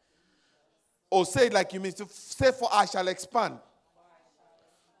expand. Or say it like you mean it. Say, for I shall expand.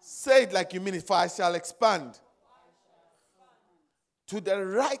 Say it like you mean it. For I shall expand. To the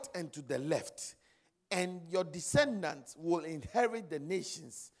right and to the left. And your descendants will inherit the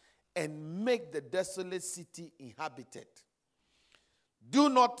nations and make the desolate city inhabited. Do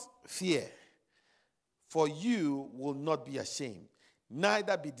not fear, for you will not be ashamed,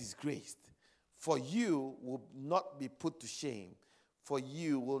 neither be disgraced. For you will not be put to shame. For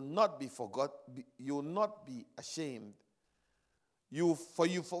you will not be you will not be ashamed.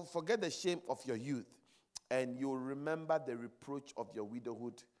 Forget the shame of your youth, and you will remember the reproach of your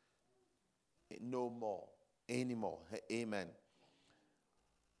widowhood no more, anymore. Amen.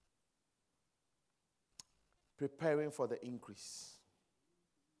 Preparing for the increase.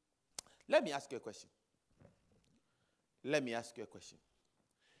 Let me ask you a question.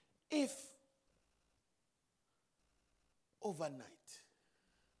 If overnight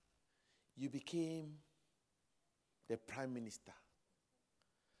you became the Prime Minister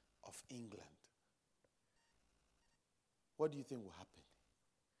of England, what do you think will happen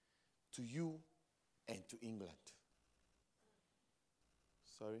to you and to England?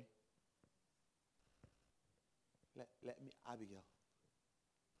 Sorry? Let me, Abigail.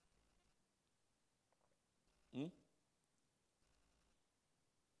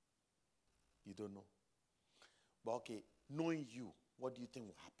 You don't know. But okay, knowing you, what do you think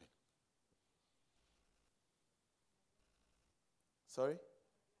will happen? Sorry?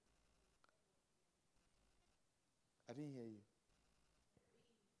 I didn't hear you.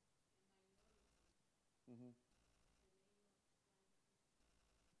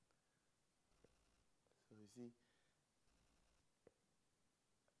 So you see,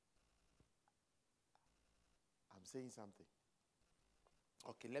 I'm saying something.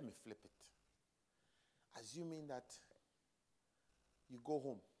 Okay, let me flip it. Assuming that you go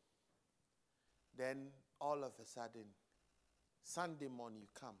home, then all of a sudden, Sunday morning you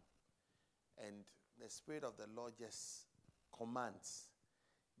come, and the Spirit of the Lord just commands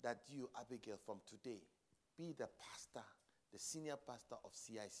that you, Abigail, from today, be the pastor, the senior pastor of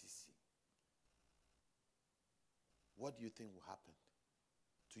CICC. What do you think will happen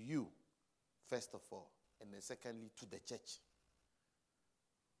to you, first of all, and then secondly, to the church?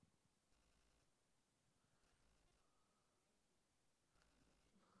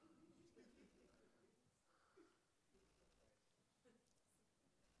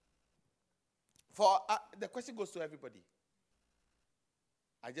 The question goes to everybody.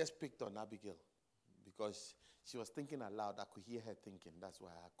 I just picked on Abigail because she was thinking aloud. I could hear her thinking. That's why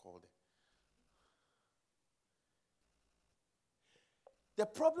I called her. The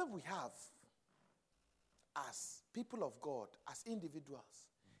problem we have as people of God, as individuals,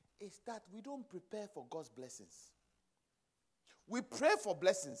 is that we don't prepare for God's blessings. We pray for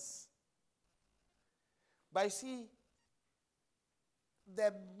blessings. But you see,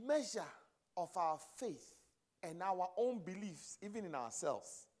 the measure of our faith and our own beliefs, even in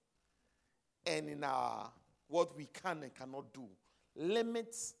ourselves, and in our what we can and cannot do,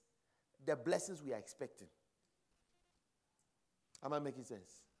 limits the blessings we are expecting. Am I making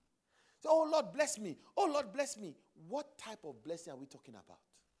sense? So, oh Lord, bless me. Oh Lord, bless me. What type of blessing are we talking about?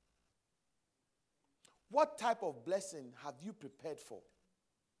 What type of blessing have you prepared for?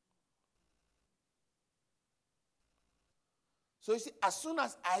 So you see, as soon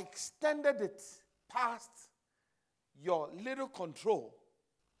as I extended it past your little control,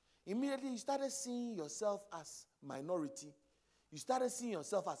 immediately you started seeing yourself as minority. You started seeing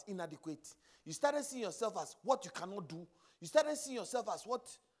yourself as inadequate. You started seeing yourself as what you cannot do. You started seeing yourself as what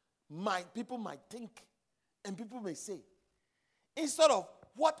people might think and people may say, instead of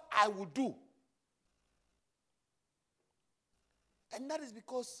what I will do. And that is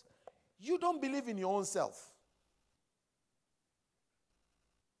because you don't believe in your own self.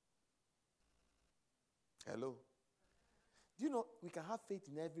 Hello? Do you know we can have faith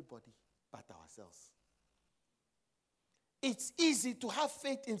in everybody but ourselves? It's easy to have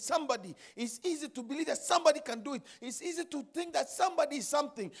faith in somebody. It's easy to believe that somebody can do it. It's easy to think that somebody is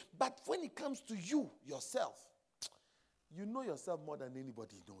something. But when it comes to you, yourself, you know yourself more than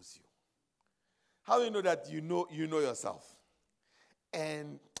anybody knows you. How do you know that you know yourself?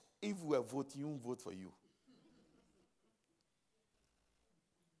 And if we are voting, you won't vote for you.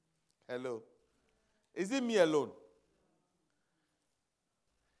 Hello? Is it me alone?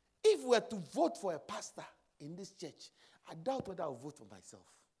 If we were to vote for a pastor in this church, I doubt whether I'll vote for myself.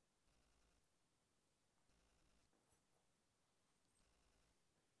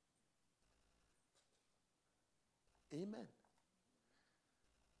 Amen.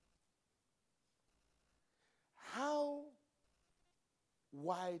 How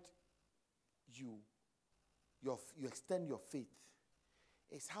wide you extend your faith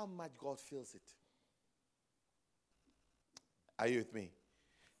is how much God feels it. Are you with me?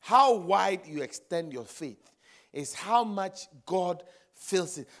 How wide you extend your faith is how much God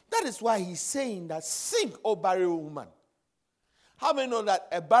feels it. That is why he's saying that, sing, O barren woman. How many know that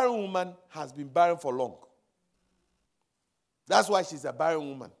a barren woman has been barren for long? That's why she's a barren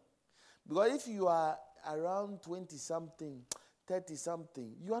woman. Because if you are around 20-something,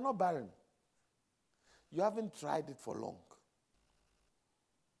 30-something, you are not barren. You haven't tried it for long.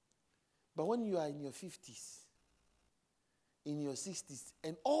 But when you are in your 50s, in your 60s,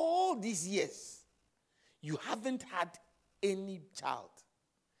 and all these years, you haven't had any child,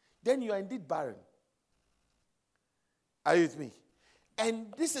 then you are indeed barren. Are you with me? And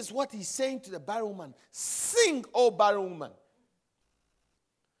this is what he's saying to the barren woman. Sing, O barren woman.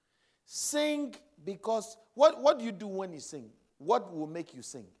 Sing, because what do you do when you sing? What will make you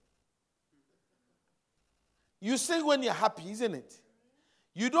sing? You sing when you're happy, isn't it?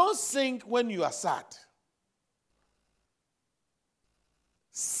 You don't sing when you are sad.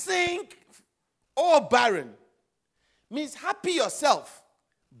 Sing, oh barren, means happy yourself,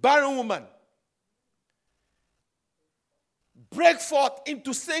 barren woman. Break forth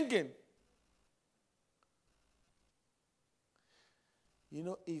into singing. You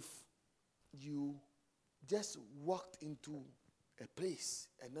know, if you just walked into a place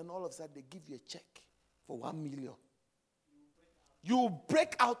and then all of a sudden they give you a check for 1 million, you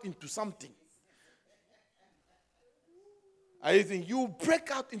break out into something. I think you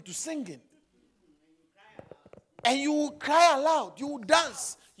break out into singing. And you will cry aloud. You will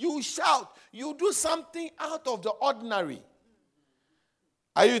dance. You will shout. You will do something out of the ordinary.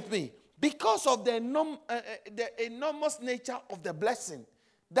 Are you with me? Because of the enormous nature of the blessing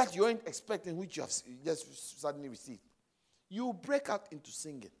that you ain't expecting, which you have just suddenly received. You break out into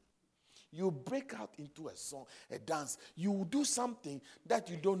singing. You break out into a song, a dance. You will do something that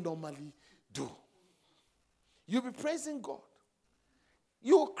you don't normally do. You'll be praising God.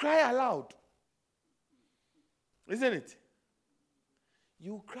 You will cry aloud. Isn't it?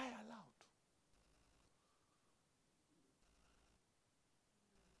 You will cry aloud.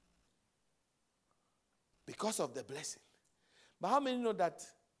 Because of the blessing. But how many know that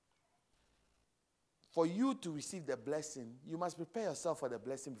for you to receive the blessing, you must prepare yourself for the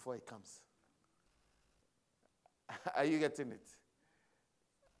blessing before it comes? Are you getting it?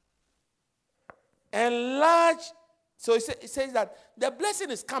 Enlarge. So it says that the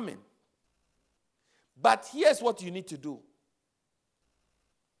blessing is coming. But here's what you need to do.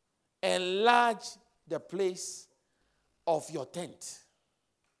 Enlarge the place of your tent.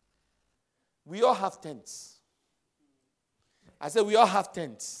 We all have tents. I said we all have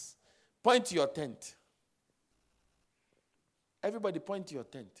tents. Point to your tent. Everybody point to your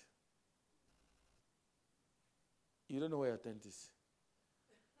tent. You don't know where your tent is.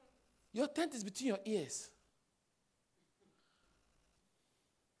 Your tent is between your ears.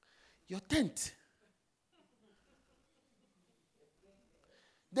 Your tent.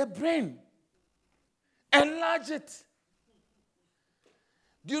 The brain. Enlarge it.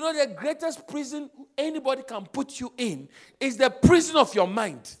 Do you know the greatest prison anybody can put you in is the prison of your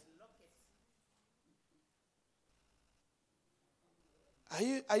mind?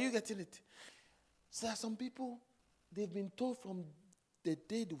 Are you getting it? So there are some people, they've been told from the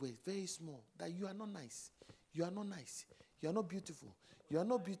day they were very small that you are not nice. You are not nice. You are not beautiful. You are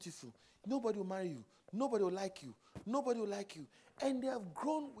not beautiful. Nobody will marry you. Nobody will like you. Nobody will like you. And they have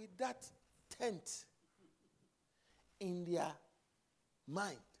grown with that tent in their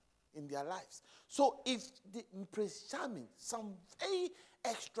mind, in their lives. So if Prince Charming, some very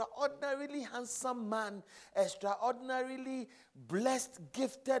extraordinarily handsome man, extraordinarily blessed,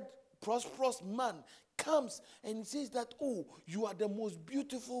 gifted, prosperous man comes and he says that, oh, you are the most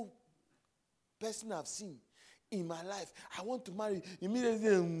beautiful person I've seen in my life. I want to marry you.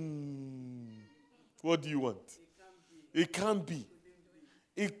 Immediately, what do you want? It can't be.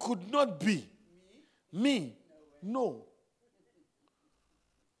 It could not be. Me? No.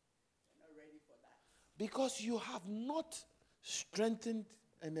 Because you have not strengthened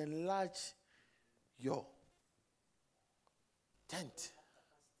and enlarged your tent.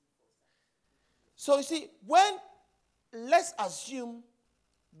 So you see, let's assume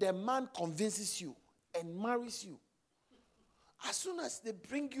the man convinces you and marries you. As soon as they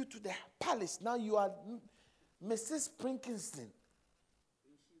bring you to the palace, now you are Mrs. Prinkinston.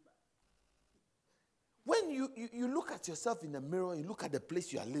 When you look at yourself in the mirror, you look at the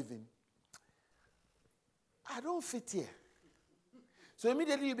place you are living, I don't fit here. So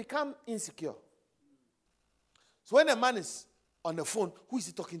immediately you become insecure. So when a man is on the phone, who is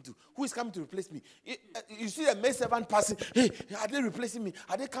he talking to? Who is coming to replace me? You see the maid servant passing. Hey, are they replacing me?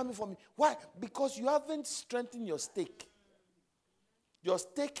 Are they coming for me? Why? Because you haven't strengthened your stake. Your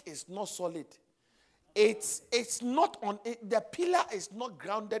stake is not solid. It's not on it. The pillar is not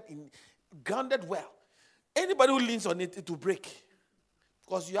grounded well. Anybody who leans on it, it will break.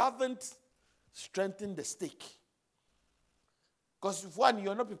 Because you haven't strengthened the stake. Because one,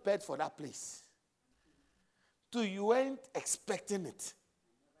 you're not prepared for that place. Two, you weren't expecting it.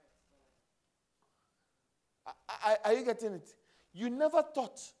 Are you getting it? You never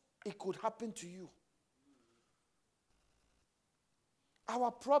thought it could happen to you. Our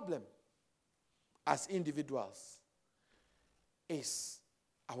problem as individuals is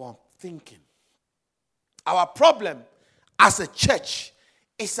our thinking. Our problem as a church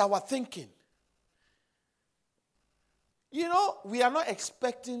is our thinking. You know, we are not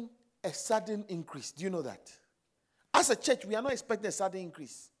expecting a sudden increase. Do you know that? As a church, we are not expecting a sudden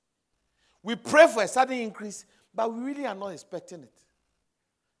increase. We pray for a sudden increase, but we really are not expecting it.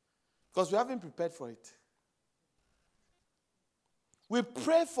 Because we haven't prepared for it. We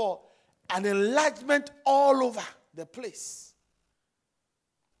pray for an enlargement all over the place.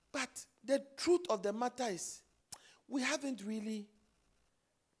 But the truth of the matter is, we haven't really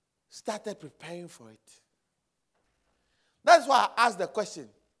started preparing for it. That's why I asked the question.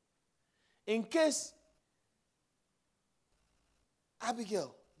 In case,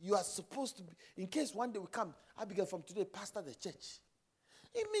 Abigail, you are supposed to be, in case one day we come, Abigail from today, pastor the church.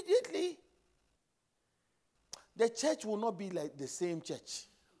 Immediately, the church will not be like the same church.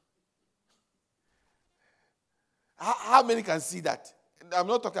 How many can see that? I'm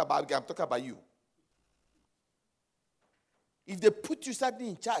not talking about Abigail, I'm talking about you. If they put you suddenly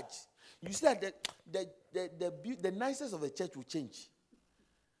in charge, you see that the nicest of the church will change.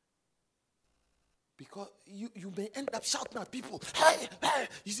 Because you may end up shouting at people. Hey, hey.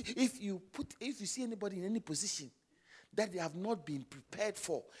 You see, if you see anybody in any position that they have not been prepared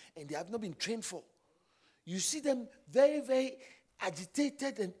for and they have not been trained for, You see them very, very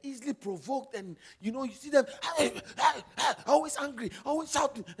agitated and easily provoked, and you see them always angry, always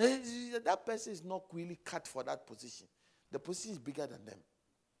shouting. That person is not really cut for that position. The position is bigger than them.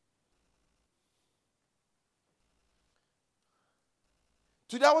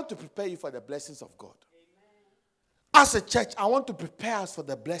 Today I want to prepare you for the blessings of God. Amen. As a church, I want to prepare us for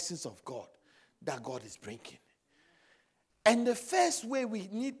the blessings of God that God is bringing. And the first way we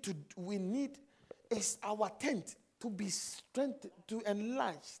need is our tent to be strengthened, to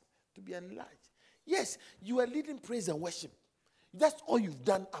be enlarged. Yes, you are leading praise and worship. That's all you've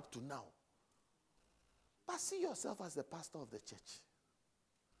done up to now. But see yourself as the pastor of the church.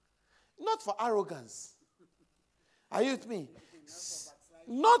 Not for arrogance. Are you with me?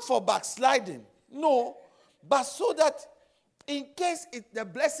 Not for backsliding. No. But so that in case the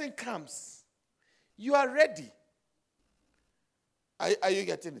blessing comes, you are ready. Are you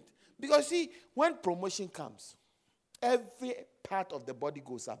getting it? Because see, when promotion comes, every part of the body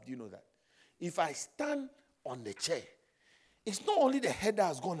goes up. Do you know that? If I stand on the chair, it's not only the head that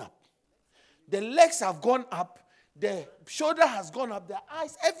has gone up. The legs have gone up. The shoulder has gone up. The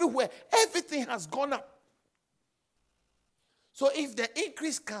eyes, everywhere. Everything has gone up. So if the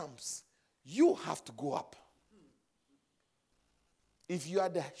increase comes, you have to go up. If you are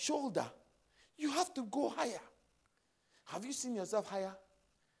the shoulder, you have to go higher. Have you seen yourself higher?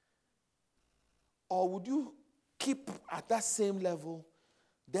 Or would you keep at that same level,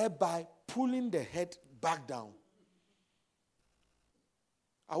 thereby pulling the head back down?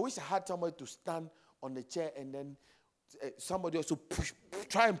 I wish I had somebody to stand on the chair and then somebody also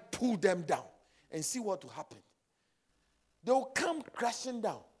try and pull them down and see what will happen. They will come crashing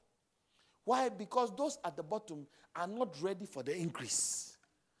down. Why? Because those at the bottom are not ready for the increase.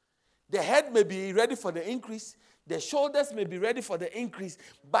 The head may be ready for the increase. The shoulders may be ready for the increase.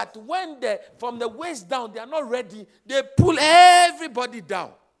 But when from the waist down, they are not ready, they pull everybody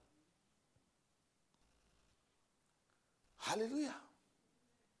down. Hallelujah.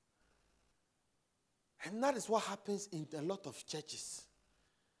 And that is what happens in a lot of churches.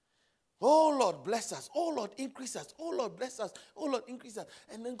 Oh, Lord, bless us. Oh, Lord, increase us. Oh, Lord, bless us. Oh, Lord, increase us.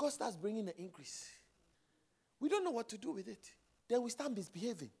 And then God starts bringing the increase. We don't know what to do with it. Then we start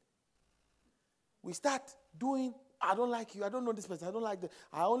misbehaving. We start doing, I don't like you. I don't know this person. I don't like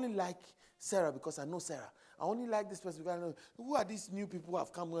I only like Sarah because I know Sarah. I only like this person because I know. Who are these new people who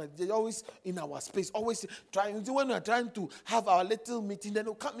have come? They're always in our space, always trying. When we're trying to have our little meeting, then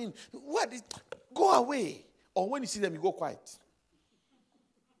they'll come in. Who are these? Go away. Or when you see them, you go quiet.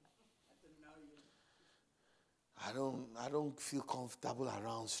 I don't feel comfortable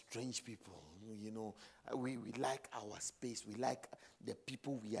around strange people. We like our space. We like the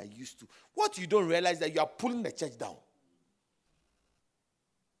people we are used to. What you don't realize that you are pulling the church down.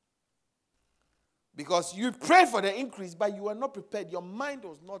 Because you prayed for the increase, but you were not prepared. Your mind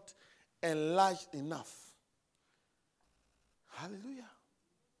was not enlarged enough. Hallelujah.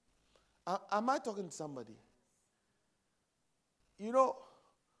 Am I talking to somebody?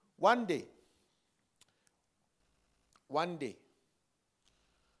 One day,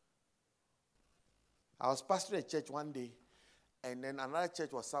 I was pastoring a church one day, and then another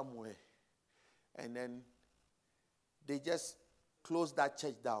church was somewhere, and then they just closed that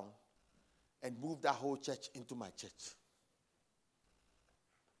church down and moved that whole church into my church.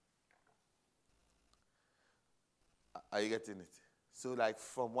 Are you getting it? So like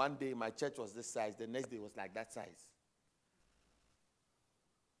from one day, my church was this size, the next day was like that size.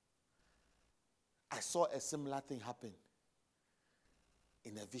 I saw a similar thing happen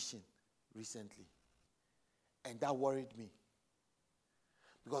in a vision recently. And that worried me.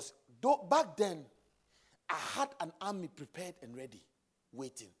 Because back then, I had an army prepared and ready,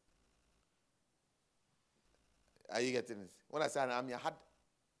 waiting. Are you getting it? When I say an army, I had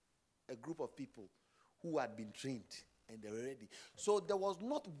a group of people who had been trained and they were ready. So there was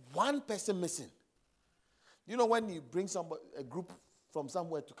not one person missing. When you bring a group from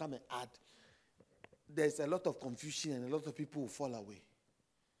somewhere to come and add, there's a lot of confusion and a lot of people will fall away.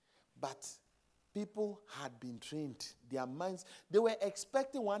 But people had been trained. Their minds, they were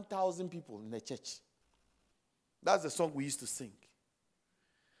expecting 1,000 people in the church. That's the song we used to sing.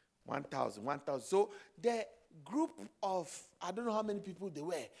 1,000. So the group of, I don't know how many people they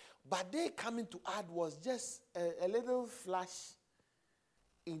were, but they coming to add was just a little flash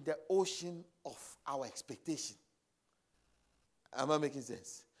in the ocean of our expectation. Am I making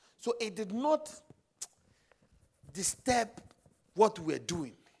sense? So it did not disturb what we were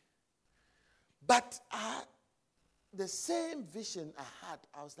doing. But the same vision I had,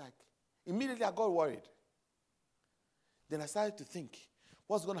 I was like, immediately I got worried. Then I started to think,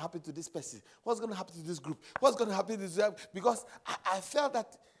 What's going to happen to this person? What's going to happen to this group? What's going to happen to this group? Because I felt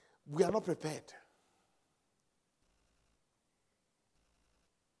that we are not prepared.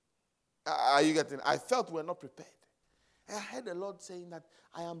 Are you getting it? I felt we were not prepared. I heard the Lord saying that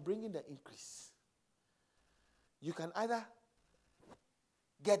I am bringing the increase. You can either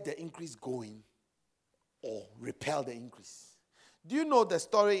get the increase going or repel the increase. Do you know the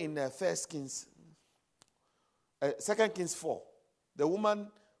story in 2 Kings 4? The woman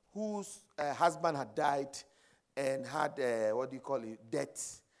whose husband had died and had, debt,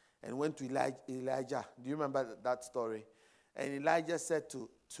 and went to Elijah. Do you remember that story? And Elijah said to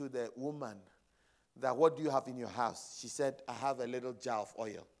the woman that, what do you have in your house? She said, I have a little jar of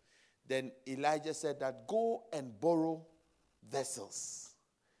oil. Then Elijah said that, go and borrow vessels.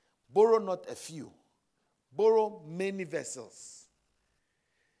 Borrow not a few. Borrow many vessels.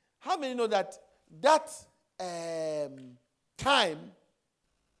 How many know that time,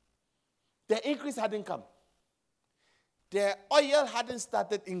 the increase hadn't come? The oil hadn't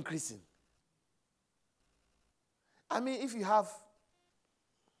started increasing. I mean, if you have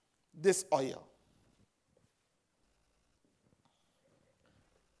this oil,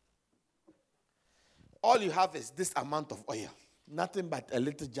 all you have is this amount of oil, nothing but a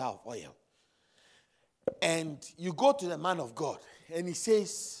little jar of oil. And you go to the man of God, and he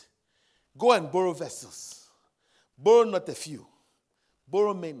says, go and borrow vessels. Borrow not a few.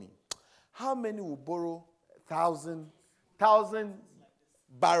 Borrow many. How many will borrow 1,000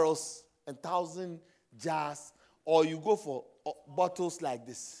 barrels and 1,000 jars, or you go for bottles like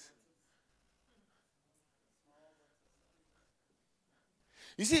this?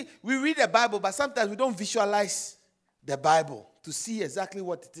 You see, we read the Bible, but sometimes we don't visualize the Bible to see exactly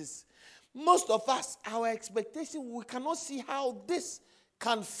what it is. Most of us, our expectation, we cannot see how this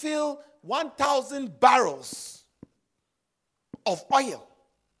can fill 1,000 barrels of oil.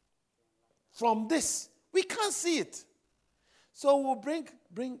 From this, we can't see it. So we'll bring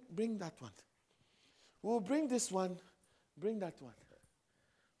that one. We'll bring this one, bring that one.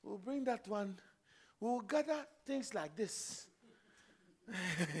 We'll bring that one. We'll gather things like this.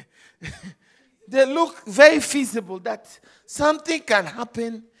 They look very feasible that something can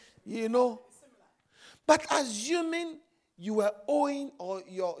happen, you know. But assuming you were owing, or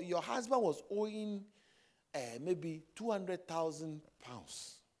your husband was owing maybe 200,000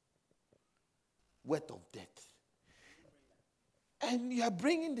 pounds worth of debt, and you are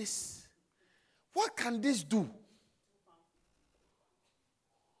bringing this, what can this do?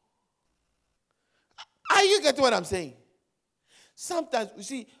 Are you getting what I'm saying? Sometimes, you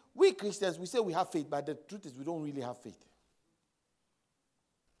see, we Christians, we say we have faith, but the truth is we don't really have faith.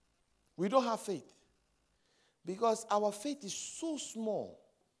 We don't have faith because our faith is so small.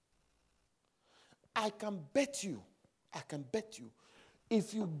 I can bet you,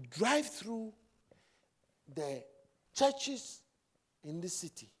 if you drive through the churches in this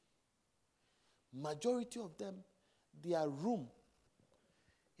city, majority of them, their room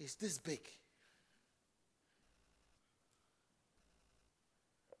is this big.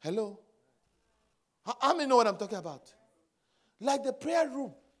 Hello? How many know what I'm talking about? Like the prayer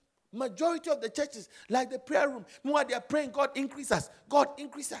room. Majority of the churches, like the prayer room. When they are praying, God increase us. God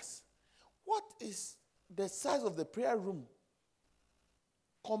increase us. What is the size of the prayer room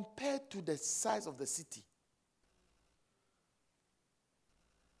compared to the size of the city?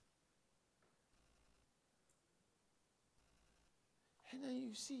 And then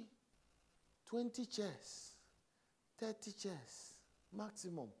you see 20 chairs, 30 chairs,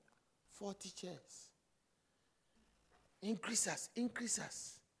 maximum 40 chairs. Increase us, increase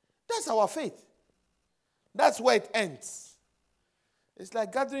us. That's our faith. That's where it ends. It's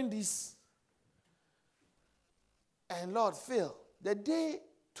like gathering this, and Lord, fill. The day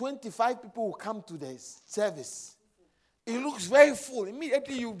 25 people will come to the service, it looks very full.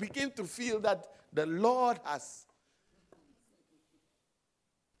 Immediately you begin to feel that the Lord has.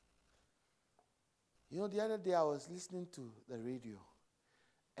 You know, the other day I was listening to the radio,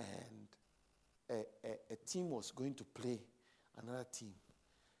 and a team was going to play another team.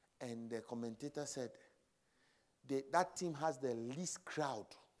 And the commentator said, that team has the least crowd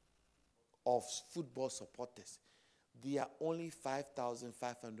of football supporters. They are only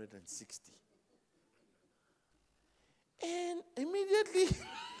 5,560. And immediately,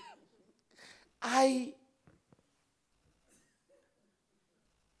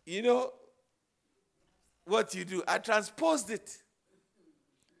 you know what you do? I transposed it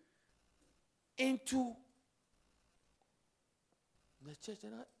into the church.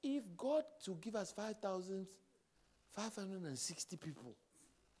 And if God to give us 5,560 people,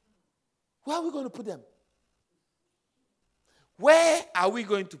 where are we going to put them? Where are we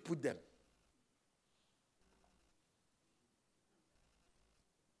going to put them?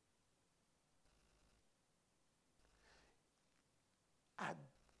 I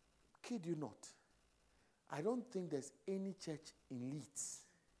kid you not. I don't think there's any church in Leeds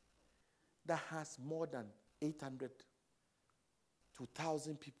that has more than 800 to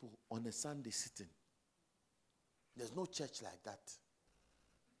 1,000 people on a Sunday sitting. There's no church like that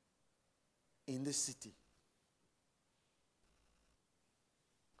in this city.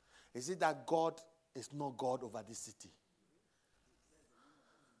 Is it that God is not God over this city?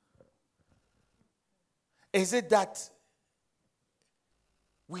 Is it that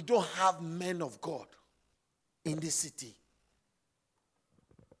we don't have men of God in this city?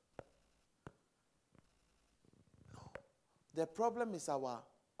 No. The problem is our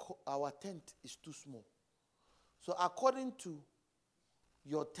tent is too small. So according to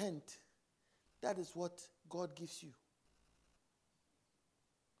your tent, that is what God gives you.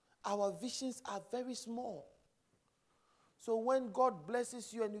 Our visions are very small. So when God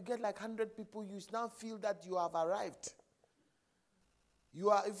blesses you and you get like 100 people, you now feel that you have arrived.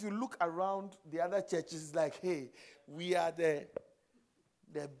 If you look around the other churches, it's like, hey, we are the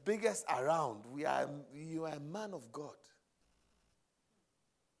biggest around. You are a man of God.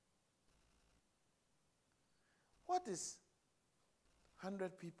 What is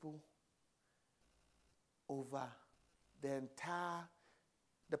 100 people over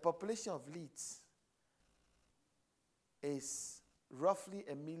the population of Leeds is roughly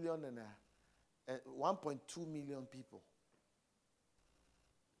 1.2 million people.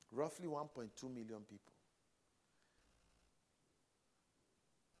 Roughly 1.2 million people.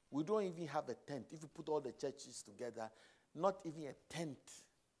 We don't even have a tent. If you put all the churches together, not even a tent.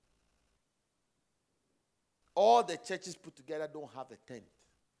 All the churches put together don't have a tent.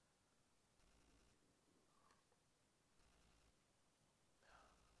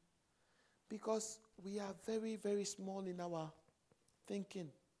 Because we are very, very small in our thinking.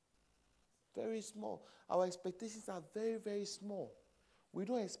 Very small. Our expectations are very, very small. We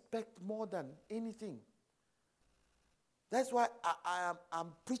don't expect more than anything. That's why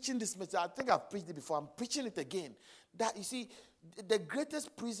I'm preaching this message. I think I've preached it before. I'm preaching it again. That, you see, the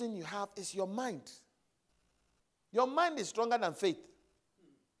greatest prison you have is your mind. Your mind is stronger than faith.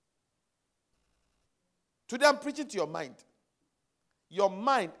 Today I'm preaching to your mind. Your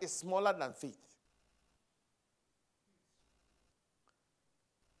mind is smaller than faith.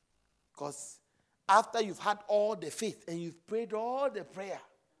 Because after you've had all the faith and you've prayed all the prayer,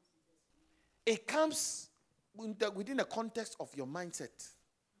 it comes within the context of your mindset.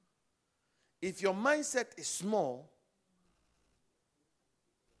 If your mindset is small,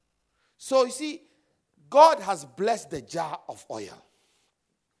 so you see, God has blessed the jar of oil.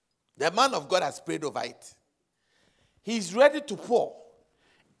 The man of God has prayed over it. He's ready to pour.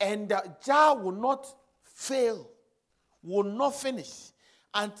 And the jar will not fail, will not finish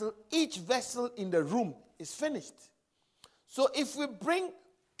until each vessel in the room is finished. So if we bring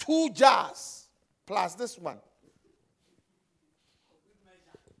 2 jars plus this one,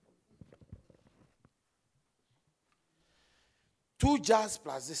 two jars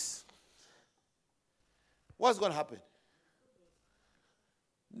plus this, what's going to happen?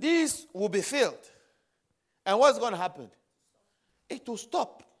 These will be filled. And what's going to happen? It will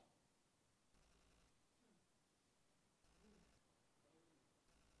stop.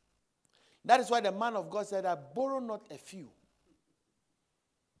 That is why the man of God said, I borrow not a few.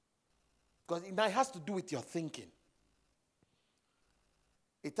 Because it has to do with your thinking.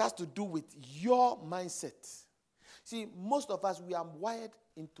 It has to do with your mindset. See, most of us, we are wired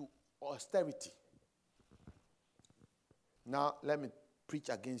into austerity. Now, let me preach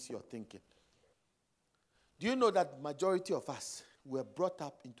against your thinking. Do you know that majority of us were brought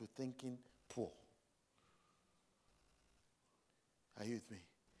up into thinking poor? Are you with me?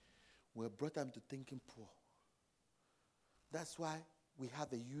 We're brought up into thinking poor. That's why we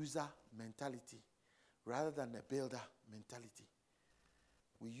have a user mentality rather than a builder mentality.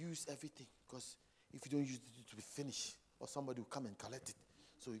 We use everything because if you don't use it, it will be finished or somebody will come and collect it.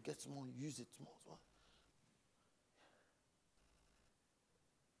 So you get small, use it small.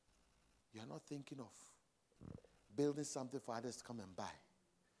 You are not thinking of building something for others to come and buy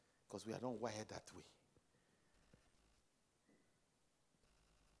because we are not wired that way.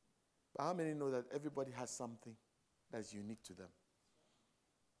 But how many know that everybody has something that's unique to them?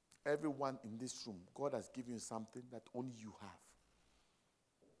 Everyone in this room, God has given you something that only you have.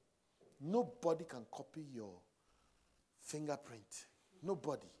 Nobody can copy your fingerprint.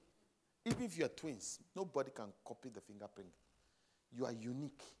 Nobody. Even if you are twins, nobody can copy the fingerprint. You are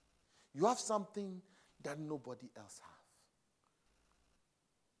unique. You have something that nobody else has.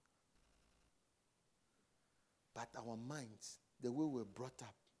 But our minds, the way we're brought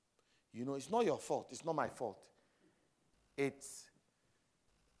up, it's not your fault. It's not my fault. It's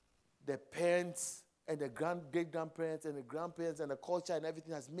the parents and the great-grandparents and the grandparents and the culture and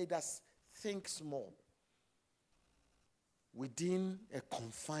everything has made us think small within a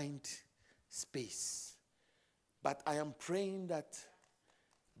confined space. But I am praying that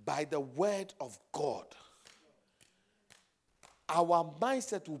by the word of God, our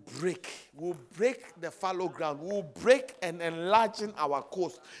mindset will break the fallow ground, will break and enlarging our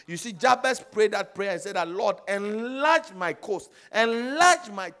coast. You see, Jabez prayed that prayer and said, Lord, enlarge my coast, enlarge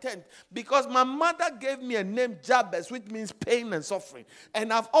my tent, because my mother gave me a name, Jabez, which means pain and suffering.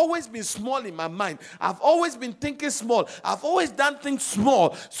 And I've always been small in my mind. I've always been thinking small. I've always done things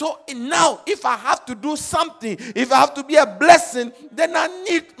small. So now, if I have to do something, if I have to be a blessing, then I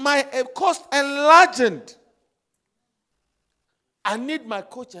need my coast enlarged. I need my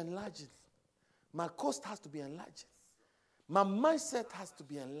coach enlarged. My coast has to be enlarged. My mindset has to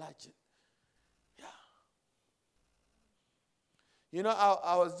be enlarged. Yeah.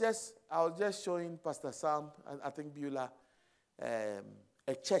 I was just showing Pastor Sam and I think Beulah a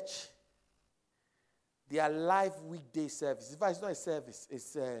church. Their live weekday service. In fact, it's not a service.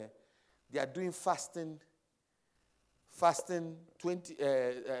 It's they are doing fasting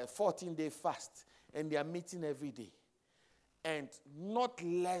 14-day fast, and they are meeting every day. And not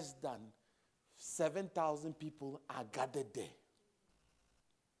less than 7,000 people are gathered there.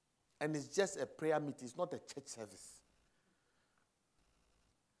 And it's just a prayer meeting. It's not a church service.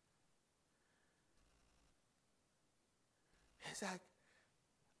 It's like,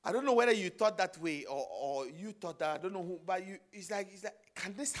 I don't know whether you thought that way or you thought that, I don't know who, but it's like,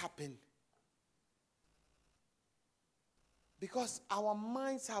 can this happen? Because our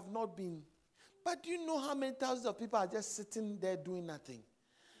minds have not been. But do you know how many thousands of people are just sitting there doing nothing?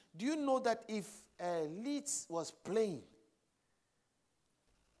 Do you know that if Leeds was playing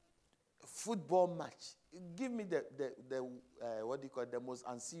a football match, give me the what do you call it, the most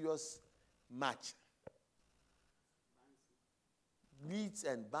unserious match? Leeds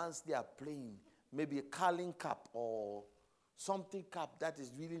and Barnsley are playing maybe a Carling Cup or something cup that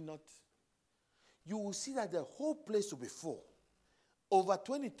is really not. You will see that the whole place will be full. Over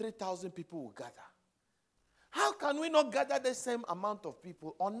 23,000 people will gather. How can we not gather the same amount of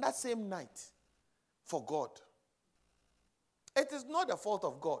people on that same night for God? It is not the fault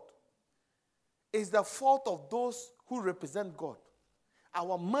of God. It's the fault of those who represent God.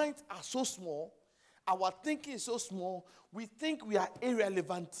 Our minds are so small. Our thinking is so small. We think we are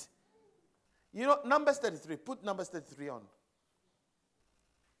irrelevant. Numbers 33. Put Numbers 33 on.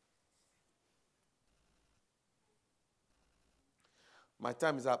 My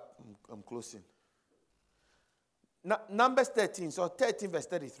time is up. I'm closing. Numbers 13. So 13 verse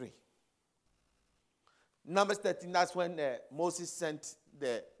 33. Numbers 13, that's when Moses sent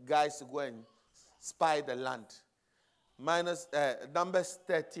the guys to go and spy the land. Numbers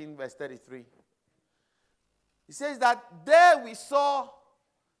 13 verse 33. He says that there we saw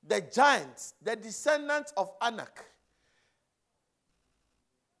the giants, the descendants of Anak,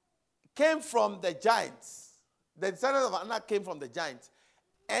 came from the giants. The descendants of Anak came from the giants.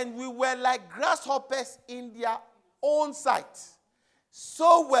 And we were like grasshoppers in their own sight.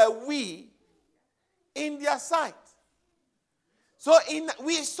 So were we in their sight. So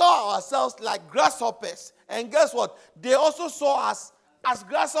we saw ourselves like grasshoppers. And guess what? They also saw us as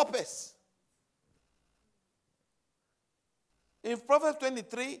grasshoppers. In Proverbs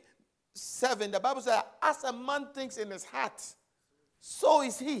 23:7, the Bible says, as a man thinks in his heart, so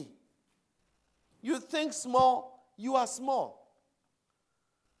is he. You think small, you are small.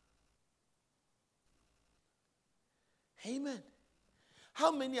 Amen.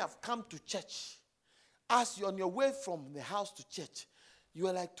 How many have come to church? As you're on your way from the house to church, you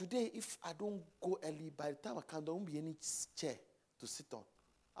are like, today, if I don't go early, by the time I come, there won't be any chair to sit on.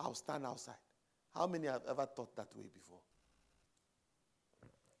 I'll stand outside. How many have ever thought that way before?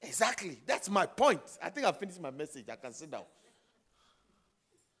 Exactly. That's my point. I think I've finished my message. I can sit down.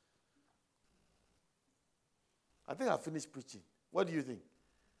 I think I've finished preaching. What do you think?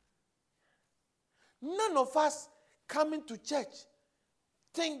 None of us coming to church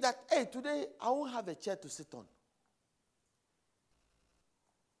think that, hey, today I won't have a chair to sit on.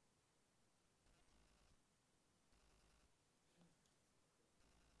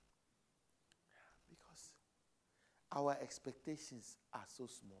 Because our expectations are so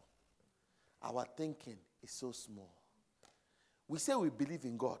small. Our thinking is so small. We say we believe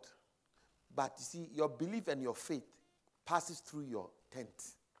in God, but you see, your belief and your faith passes through your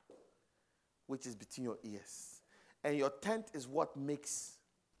tent, which is between your ears. And your tent is what makes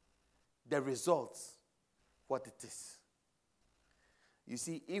the results what it is. You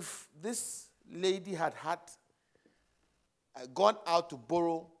see, if this lady had gone out to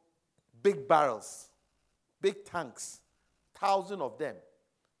borrow big barrels, big tanks, 1,000 of them,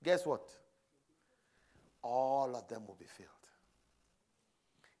 guess what? All of them will be filled.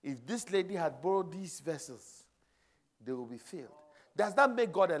 If this lady had borrowed these vessels, they will be filled. Does that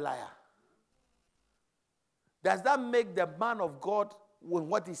make God a liar? Does that make the man of God, when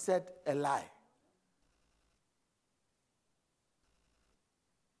what he said, a lie?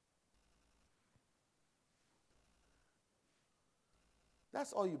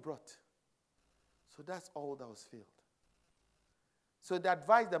 That's all you brought. So that's all that was filled. So the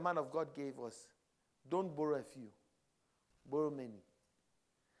advice the man of God gave was, don't borrow a few, borrow many.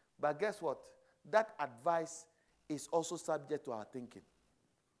 But guess what? That advice is also subject to our thinking.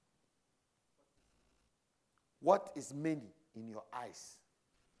 What is many in your eyes?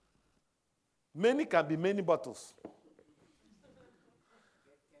 Many can be many bottles.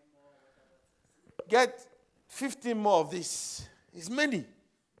 Get 15 more of this. It's many.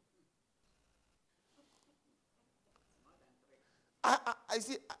 I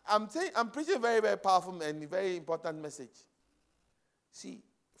see. I'm preaching a very, very powerful and very important message. See,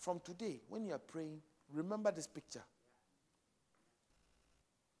 from today, when you are praying, remember this picture.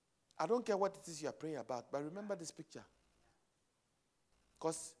 I don't care what it is you are praying about, but remember this picture.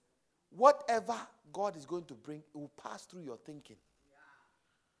 Because whatever God is going to bring, it will pass through your thinking.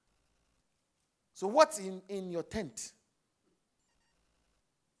 So what's in your tent?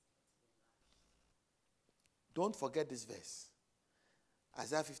 Don't forget this verse.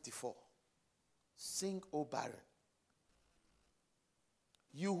 Isaiah 54. Sing, O barren,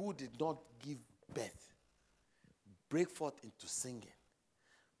 you who did not give birth, break forth into singing.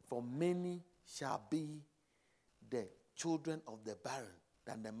 For many shall be the children of the barren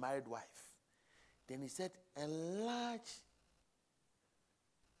than the married wife. Then he said, enlarge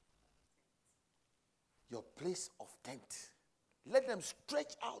your place of tent. Let them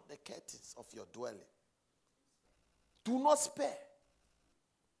stretch out the curtains of your dwelling. Do not spare.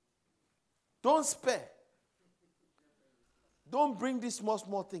 Don't spare. Don't bring these small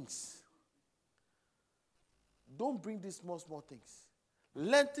things. Don't bring these small things.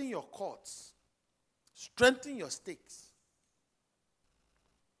 Lengthen your cords. Strengthen your stakes.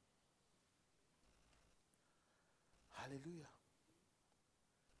 Hallelujah.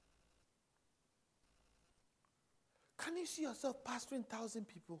 Can you see yourself pastoring 1,000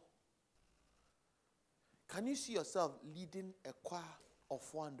 people? Can you see yourself leading a choir of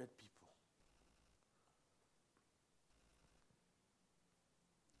 400 people?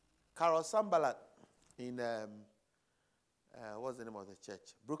 Carol Sambalat in, what's the name of the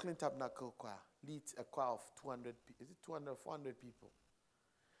church? Brooklyn Tabernacle Choir leads a choir of 200 people. Is it 200, 400 people?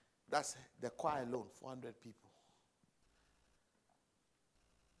 That's the choir alone, 400 people.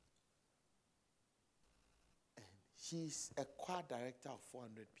 And she's a choir director of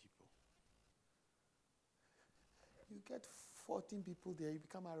 400 people. You get 14 people there, you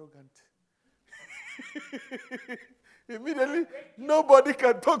become arrogant. Immediately, nobody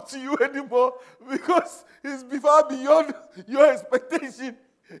can talk to you anymore because it's far beyond your expectation.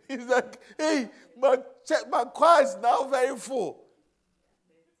 It's like, hey, my choir is now very full.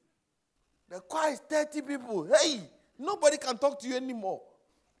 The choir is 30 people. Hey, nobody can talk to you anymore.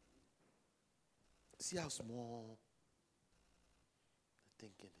 See how small the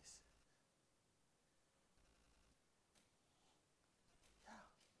thinking is. Yeah.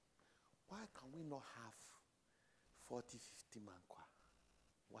 Why can we not have 40, 50 man choir?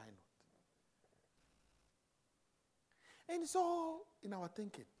 Why not? And it's all in our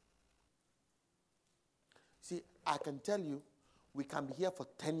thinking. See, I can tell you, we can be here for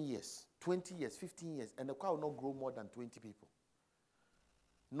 10 years, 20 years, 15 years, and the choir will not grow more than 20 people.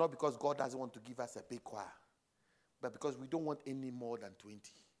 Not because God doesn't want to give us a big choir, but because we don't want any more than 20.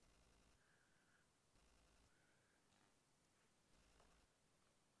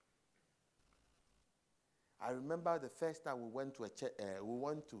 I remember the first time we went to a church, we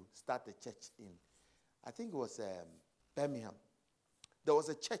went to start a church in, I think it was Birmingham. There was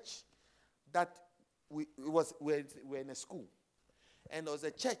a church that we were in a school, and there was a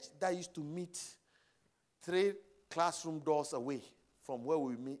church that used to meet 3 classroom doors away from where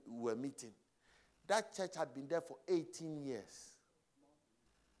we were meeting. That church had been there for 18 years.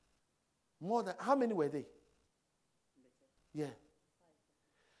 More than, how many were they? Yeah.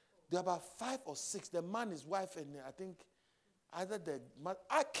 There were about 5 or 6. The man, his wife, and I think either the man,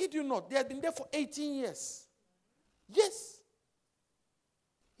 I kid you not, they had been there for 18 years. Yes.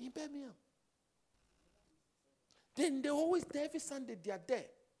 In Birmingham. Then they're always there every Sunday, they are there.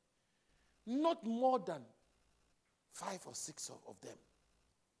 Not more than 5 or 6 of them.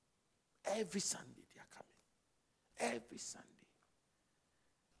 Every Sunday they are coming. Every Sunday.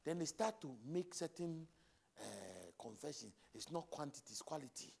 Then they start to make certain confessions. It's not quantity, it's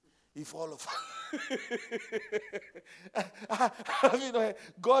quality. If all of I mean,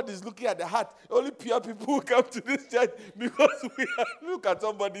 God is looking at the heart. Only pure people who come to this church because we are, look at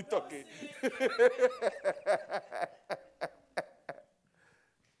somebody talking.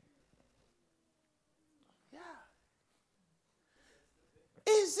 Yeah.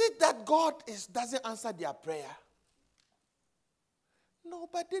 Is it that God doesn't answer their prayer? No,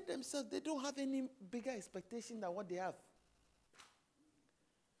 but they themselves, they don't have any bigger expectation than what they have.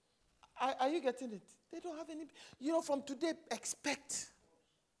 Are you getting it? They don't have any. From today, expect.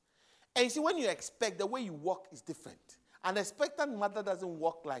 And you see, when you expect, the way you walk is different. An expectant mother doesn't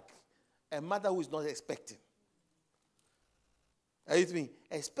walk like a mother who is not expecting. Are you with me?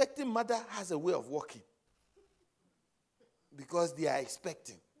 Expecting mother has a way of walking. Because they are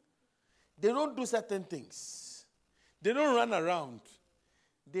expecting. They don't do certain things. They don't run around.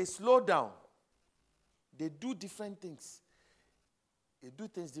 They slow down. They do different things. They do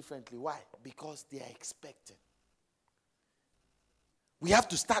things differently. Why? Because they are expecting. We have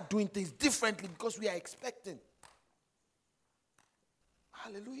to start doing things differently because we are expecting.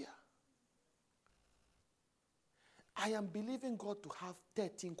 Hallelujah. I am believing God to have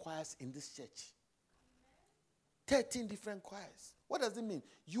 13 choirs in this church. 13 different choirs. What does it mean?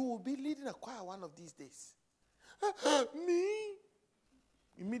 You will be leading a choir one of these days. Me?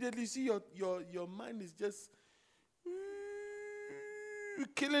 Immediately see your mind is just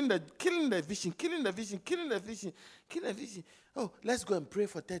killing the vision. Oh, let's go and pray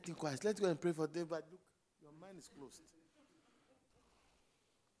for 13 choirs. Let's go and pray for them. But look, your mind is closed.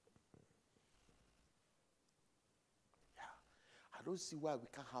 Yeah. I don't see why we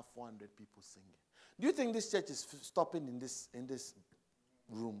can't have 400 people singing. Do you think this church is stopping in this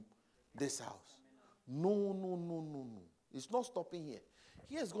room, this house? No. It's not stopping here.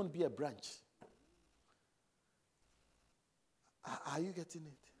 Here is going to be a branch. Are you getting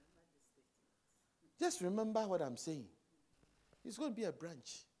it? Just remember what I'm saying. It's going to be a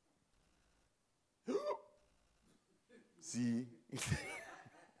branch. See?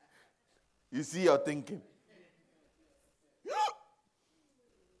 You see your thinking.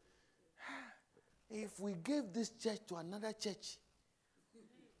 If we gave this church to another church,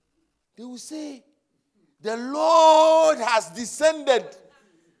 they will say, the Lord has descended.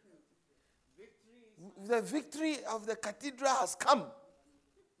 The victory of the cathedral has come.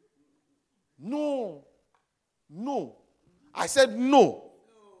 No. I said no.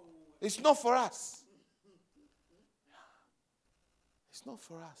 It's not for us. It's not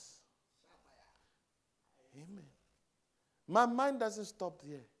for us. Amen. My mind doesn't stop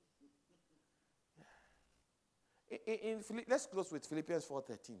there. Let's close with Philippians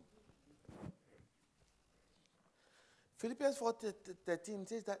 4:13. Philippians 4:13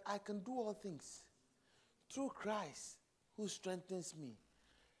 says that I can do all things through Christ who strengthens me.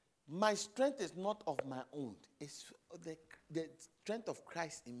 My strength is not of my own. It's the strength of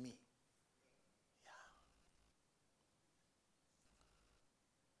Christ in me.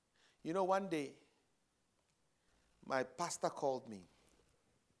 Yeah. One day, my pastor called me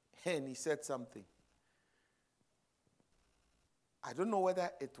and he said something. I don't know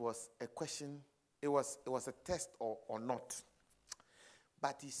whether it was a question, it was a test or not.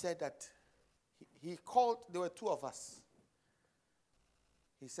 But he said that he called, there were 2 of us.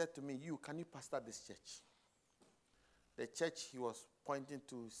 He said to me, can you pastor this church? The church he was pointing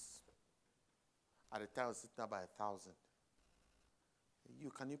to at the time was sitting about 1,000.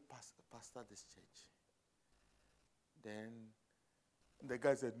 Can you pastor this church? Then the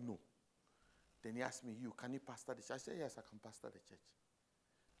guy said no. Then he asked me, can you pastor the church? I said, yes, I can pastor the church.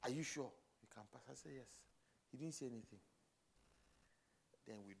 Are you sure you can pastor? I said, yes. He didn't say anything.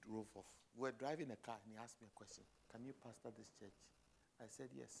 Then we drove off. We were driving a car and he asked me a question. Can you pastor this church? I said,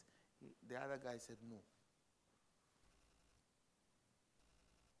 yes. The other guy said, no.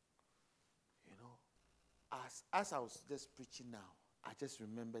 As I was just preaching now, I just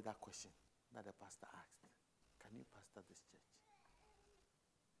remembered that question that the pastor asked. Can you pastor this church?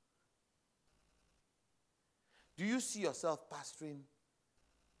 Do you see yourself pastoring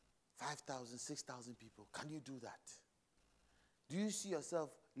 5,000, 6,000 people? Can you do that? Do you see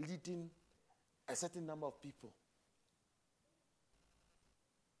yourself leading a certain number of people?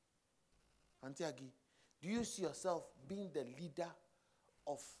 Auntie Agi, do you see yourself being the leader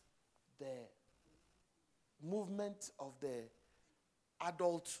of the movement of the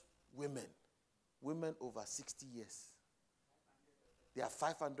adult women over 60 years? There are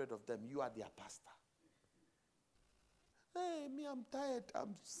 500 of them. You are their pastor. Hey, me, I'm tired.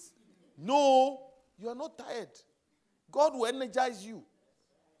 No, you are not tired. God will energize you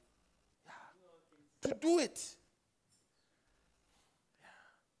to do it.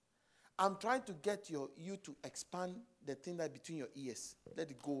 I'm trying to get you to expand the thing that between your ears. Let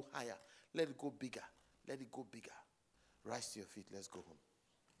it go higher. Let it go bigger. Let it go bigger. Rise to your feet. Let's go home.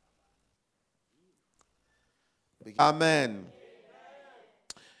 Amen.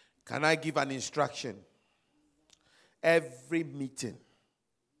 Can I give an instruction? Every meeting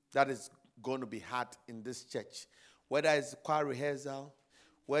that is going to be had in this church, whether it's choir rehearsal,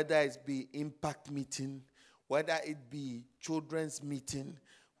 whether it's be impact meeting, whether it be children's meeting,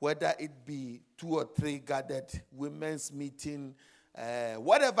 whether it be 2 or 3 gathered women's meeting,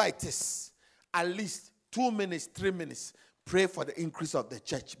 whatever it is, at least 2 minutes, 3 minutes, pray for the increase of the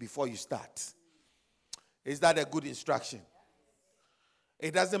church before you start. Is that a good instruction?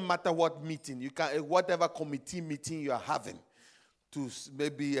 It doesn't matter what meeting. You can, whatever committee meeting you are having, to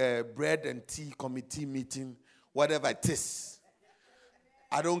maybe a bread and tea committee meeting, whatever it is.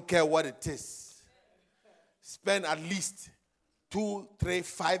 I don't care what it is. Spend at least 2, 3,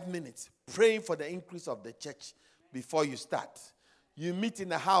 5 minutes praying for the increase of the church before you start. You meet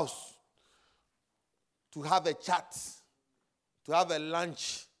in a house to have a chat, to have a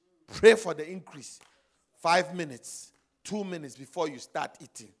lunch. Pray for the increase. 5 minutes, 2 minutes before you start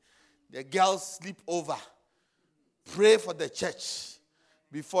eating. The girls sleep over. Pray for the church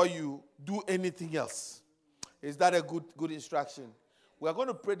before you do anything else. Is that a good instruction? We are going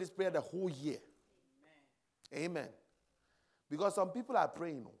to pray this prayer the whole year. Amen. Because some people are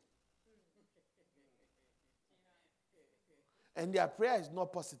praying, and their prayer is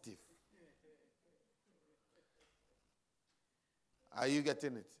not positive. Are you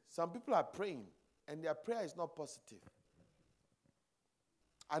getting it? Some people are praying, and their prayer is not positive.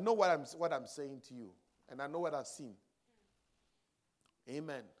 I know what I'm saying to you, and I know what I've seen.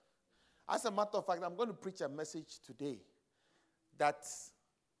 Amen. As a matter of fact, I'm going to preach a message today that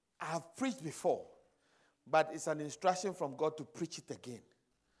I have preached before, but it's an instruction from God to preach it again.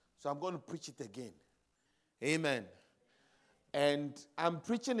 So I'm going to preach it again. Amen. And I'm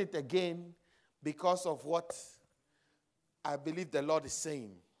preaching it again because of what I believe the Lord is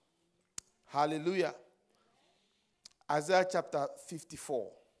saying. Hallelujah. Isaiah chapter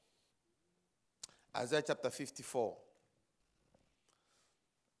 54. Isaiah chapter 54.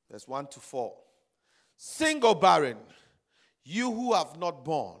 Verse 1 to 4. Sing, O barren, you who have not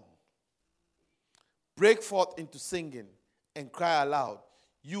borne. Break forth into singing and cry aloud,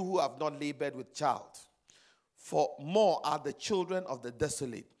 you who have not labored with child. For more are the children of the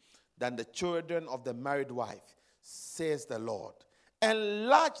desolate than the children of the married wife, says the Lord.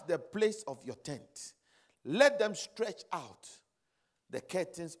 Enlarge the place of your tent. Let them stretch out the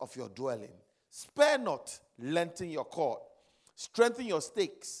curtains of your dwelling. Spare not, lengthen your cord. Strengthen your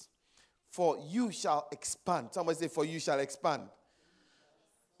stakes, for you shall expand. Somebody say, for you shall expand.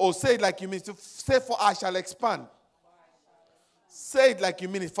 Or say it like you mean it. Say, for I shall expand. Say it like you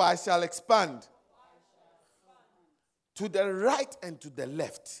mean it. For I shall expand. To the right and to the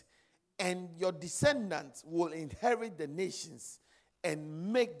left. And your descendants will inherit the nations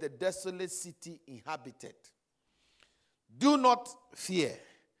and make the desolate city inhabited. Do not fear,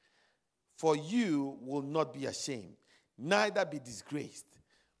 for you will not be ashamed, neither be disgraced.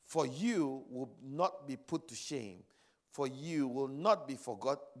 For you will not be put to shame. For you will not be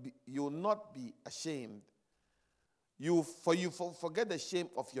you will not be ashamed. Forget the shame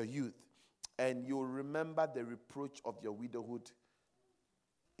of your youth, and you will remember the reproach of your widowhood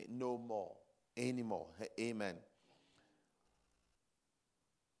no more, anymore. Amen.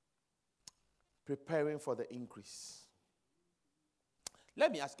 Preparing for the increase.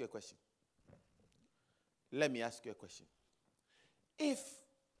 Let me ask you a question. If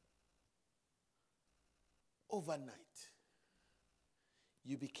overnight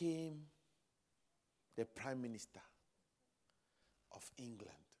you became the Prime Minister of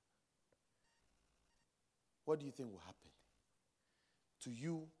England, what do you think will happen to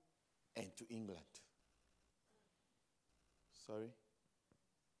you and to England? Sorry?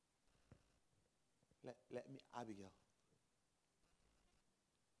 Let me, Abigail.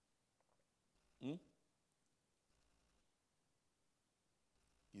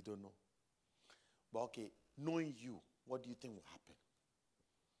 You don't know. But okay, knowing you, what do you think will happen?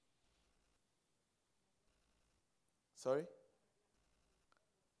 Sorry?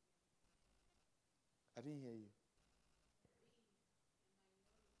 I didn't hear you.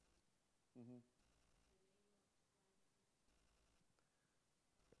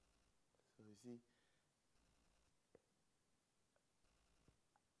 So you see,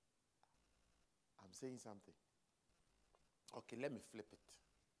 I'm saying something. Okay, let me flip it.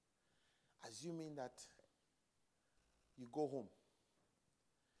 Assuming that you go home,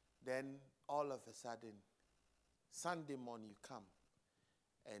 then all of a sudden, Sunday morning you come,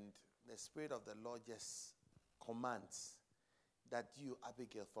 and the Spirit of the Lord just commands that you,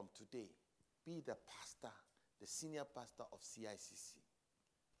 Abigail, from today, be the pastor, the senior pastor of CICC.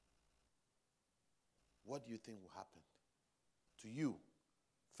 What do you think will happen to you,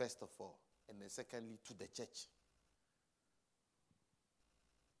 first of all, and then secondly, to the church?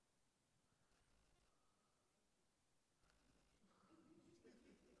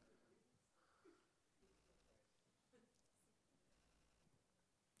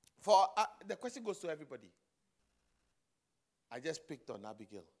 The question goes to everybody. I just picked on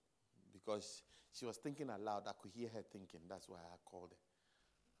Abigail because she was thinking aloud. I could hear her thinking. That's why I called her.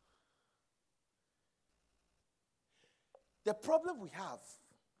 The problem we have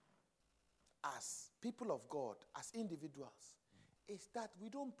as people of God, as individuals, is that we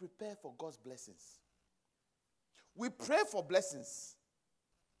don't prepare for God's blessings. We pray for blessings.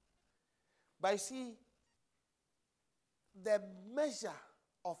 But you see, the measure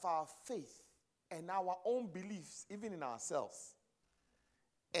of our faith and our own beliefs, even in ourselves,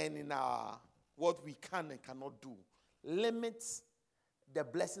 and in our what we can and cannot do, limits the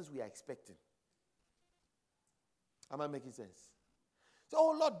blessings we are expecting. Am I making sense? So,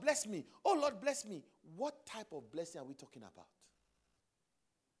 oh Lord, bless me. Oh Lord, bless me. What type of blessing are we talking about?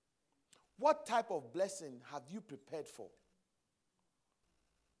 What type of blessing have you prepared for?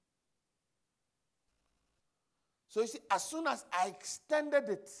 So you see, as soon as I extended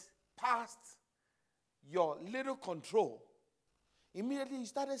it past your little control, immediately you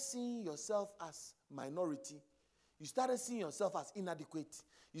started seeing yourself as minority. You started seeing yourself as inadequate.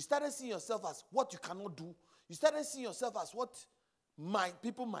 You started seeing yourself as what you cannot do. You started seeing yourself as what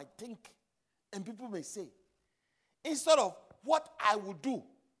people might think and people may say, instead of what I will do.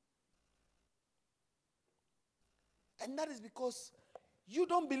 And that is because you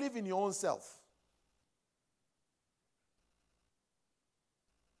don't believe in your own self.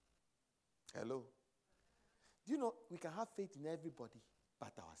 Hello? Do you know we can have faith in everybody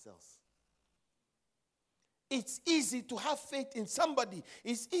but ourselves? It's easy to have faith in somebody.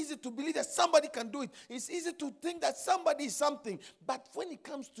 It's easy to believe that somebody can do it. It's easy to think that somebody is something. But when it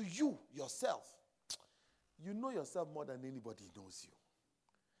comes to you, yourself, you know yourself more than anybody knows you.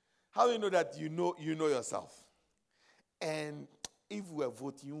 How do you know that you know yourself? And if we are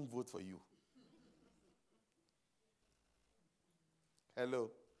voting, you won't vote for you.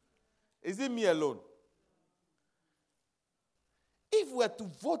 Hello? Is it me alone? If we were to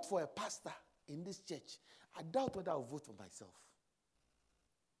vote for a pastor in this church, I doubt whether I'll vote for myself.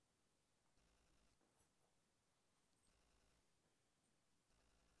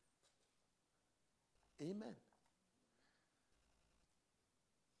 Amen.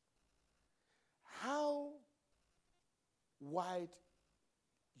 How wide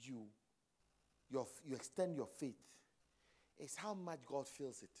you extend your faith is how much God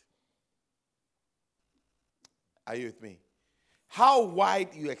feels it. Are you with me? How wide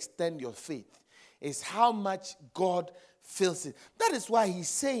you extend your faith is how much God feels it. That is why he's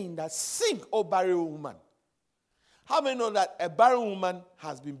saying that, sing, O barren woman. How many know that a barren woman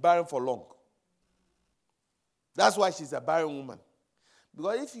has been barren for long? That's why she's a barren woman.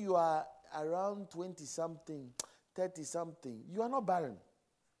 Because if you are around 20-something, 30-something, you are not barren.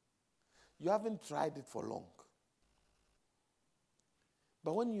 You haven't tried it for long.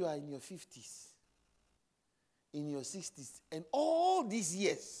 But when you are in your 50s, in your 60s, and all these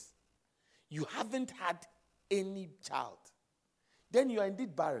years, you haven't had any child, then you are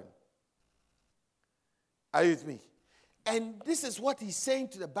indeed barren. Are you with me? And this is what he's saying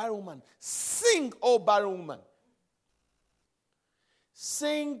to the barren woman. Sing, O barren woman.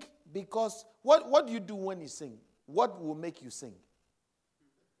 Sing, because what do you do when you sing? What will make you sing?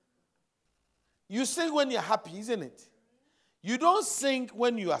 You sing when you're happy, isn't it? You don't sing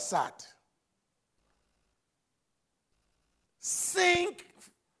when you are sad. Sing,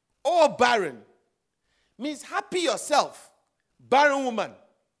 oh barren, means happy yourself, barren woman.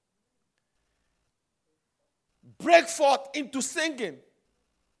 Break forth into singing.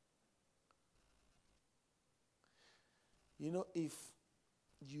 You know, if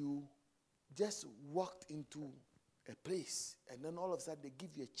you just walked into a place and then all of a sudden they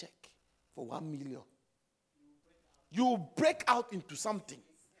give you a check for 1 million, you break out into something.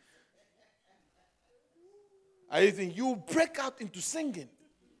 I think you break out into singing.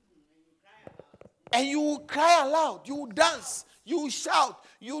 And you will cry aloud. You will dance. You will shout.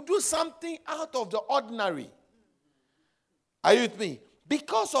 You will do something out of the ordinary. Are you with me?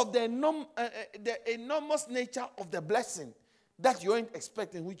 Because of the enormous nature of the blessing that you ain't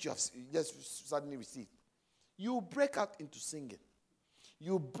expecting, which you have just suddenly received, you break out into singing.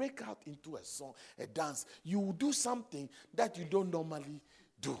 You break out into a song, a dance. You do something that you don't normally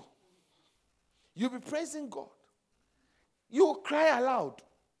do. You'll be praising God. You will cry aloud.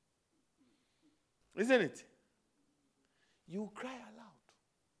 Isn't it? You will cry aloud.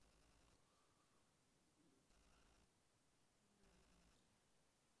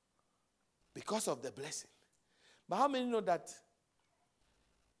 Because of the blessing. But how many know that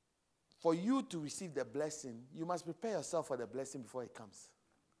for you to receive the blessing, you must prepare yourself for the blessing before it comes?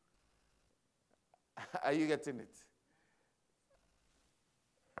 Are you getting it?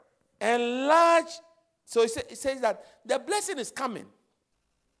 Enlarge. So it says that the blessing is coming.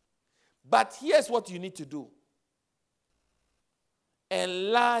 But here's what you need to do.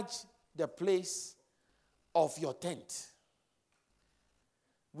 Enlarge the place of your tent.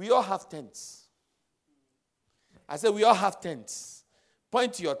 We all have tents. I said we all have tents.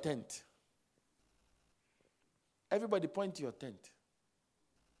 Point to your tent. Everybody point to your tent.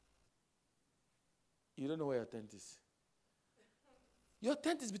 You don't know where your tent is. Your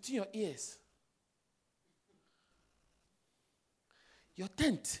tent is between your ears. Your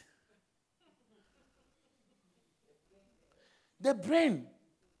tent. The brain.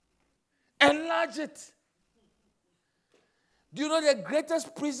 Enlarge it. Do you know the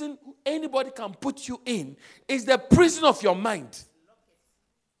greatest prison anybody can put you in is the prison of your mind?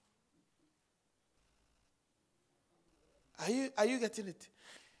 Are you getting it?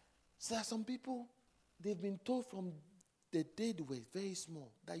 So there are some people, they've been told from the day they were very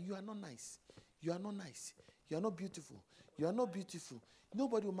small that you are not nice. You are not nice. You are not beautiful. You are not beautiful.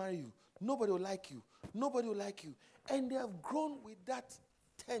 Nobody will marry you. Nobody will like you. Nobody will like you. And they have grown with that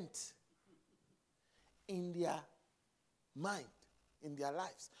tent in their mind, in their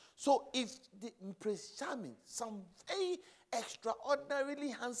lives. So if Prince Charming, some very extraordinarily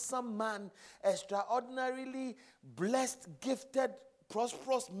handsome man, extraordinarily blessed, gifted,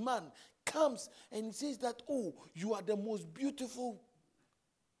 prosperous man comes and he says that, oh, you are the most beautiful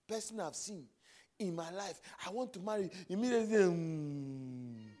person I've seen in my life. I want to marry you.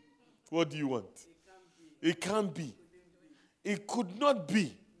 Immediately, what do you want? It can't be. It could not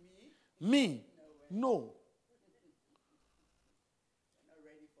be. Me? No.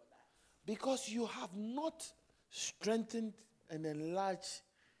 Because you have not strengthened and enlarged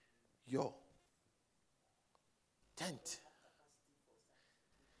your tent.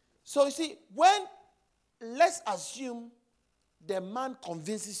 So you see, let's assume the man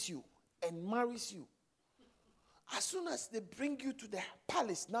convinces you and marries you. As soon as they bring you to the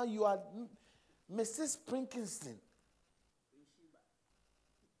palace, now you are Mrs. Prinkinston.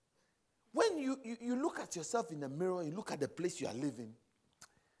 When you look at yourself in the mirror, you look at the place you are living,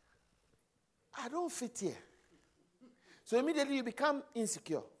 I don't fit here. So immediately you become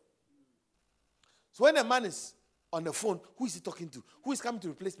insecure. So when a man is on the phone, who is he talking to? Who is coming to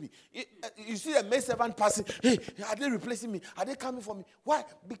replace me? You see a maidservant passing. Hey, are they replacing me? Are they coming for me? Why?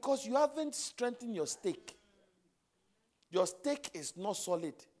 Because you haven't strengthened your stake. Your stake is not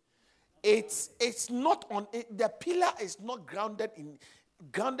solid. It's not on it. The pillar is not grounded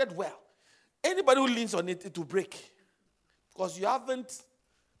well. Anybody who leans on it, it will break. Because you haven't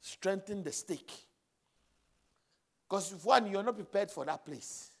strengthened the stake. Because one, you're not prepared for that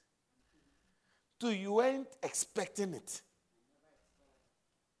place. Two, you ain't expecting it.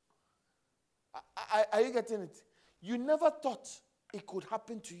 Are you getting it? You never thought it could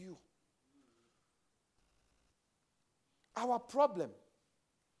happen to you. Our problem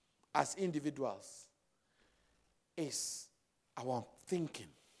as individuals is our thinking.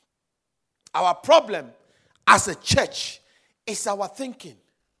 Our problem as a church is our thinking.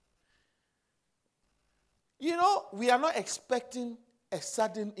 You know, we are not expecting a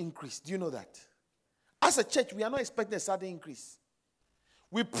sudden increase. Do you know that? As a church, we are not expecting a sudden increase.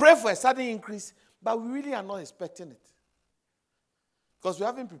 We pray for a sudden increase, but we really are not expecting it. Because we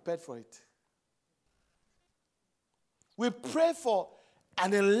haven't prepared for it. We pray for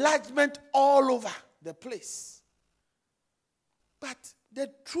an enlargement all over the place. But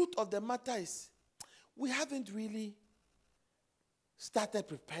the truth of the matter is, we haven't really started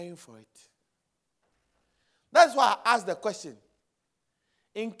preparing for it. That's why I asked the question.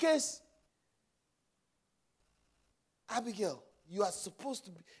 In case, Abigail, you are supposed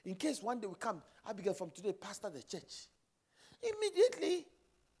to be, in case one day we come, Abigail, from today, pastor the church. Immediately,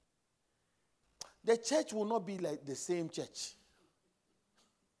 the church will not be like the same church.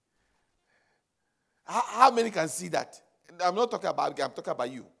 How many can see that? I'm not talking about Abigail, I'm talking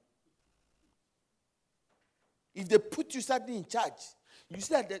about you. If they put you suddenly in charge, You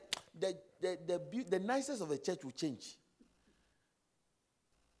see that the nicest of the church will change.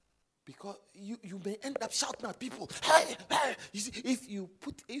 Because you may end up shouting at people. Hey, hey. You see, if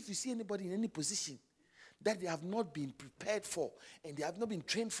you see anybody in any position that they have not been prepared for and they have not been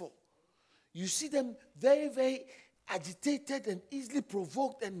trained for, you see them very, very agitated and easily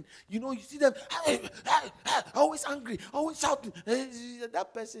provoked, and you see them always angry, always shouting.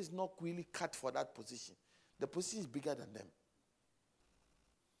 That person is not really cut for that position. The position is bigger than them.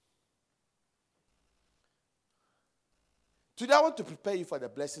 Today I want to prepare you for the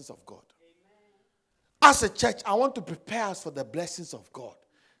blessings of God. Amen. As a church, I want to prepare us for the blessings of God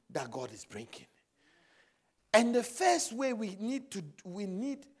that God is bringing. And the first way we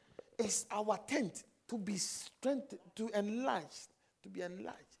need is our tent to be strengthened, to be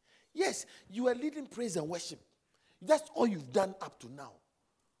enlarged. Yes, you are leading praise and worship. That's all you've done up to now.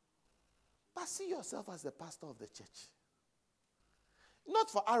 But see yourself as the pastor of the church. Not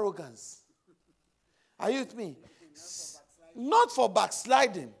for arrogance. Are you with me? Not for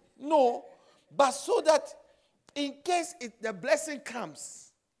backsliding. No. But so that in case the blessing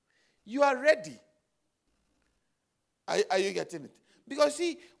comes, you are ready. Are you getting it? Because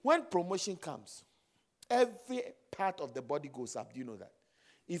see, when promotion comes, every part of the body goes up. Do you know that?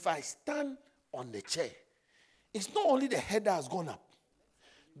 If I stand on the chair, it's not only the head that has gone up.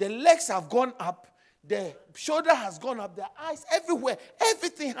 The legs have gone up. The shoulder has gone up. The eyes, everywhere.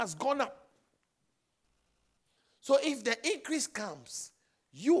 Everything has gone up. So if the increase comes,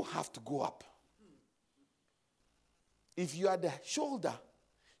 you have to go up. If you are the shoulder,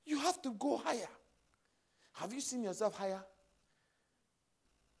 you have to go higher. Have you seen yourself higher?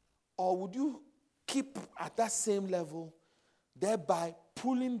 Or would you keep at that same level, thereby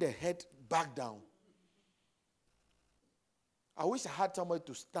pulling the head back down? I wish I had somebody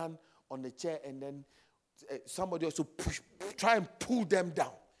to stand on the chair and then somebody also try and pull them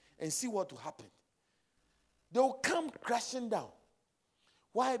down and see what will happen. They will come crashing down.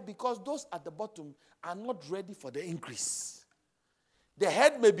 Why? Because those at the bottom are not ready for the increase. The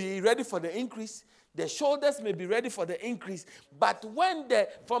head may be ready for the increase. The shoulders may be ready for the increase. But when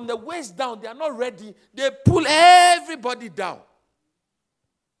from the waist down, they are not ready, they pull everybody down.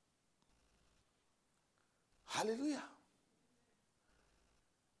 Hallelujah.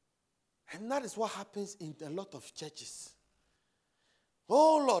 And that is what happens in a lot of churches.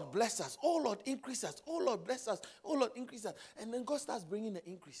 Oh, Lord, bless us. Oh, Lord, increase us. Oh, Lord, bless us. Oh, Lord, increase us. And then God starts bringing the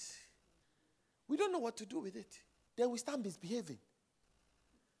increase. We don't know what to do with it. Then we start misbehaving.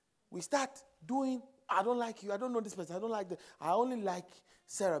 We start doing, I don't like you. I don't know this person. I don't like that. I only like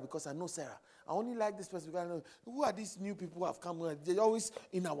Sarah because I know Sarah. I only like this person because I know. Who are these new people who have come? They're always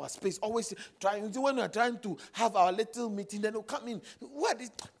in our space, always trying. When we are trying to have our little meeting, then they'll come in. Who are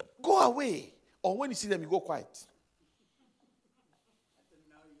these? Go away. Or when you see them, you go quiet.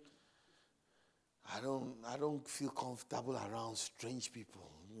 I don't feel comfortable around strange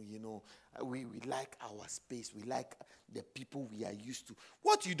people. We like our space. We like the people we are used to.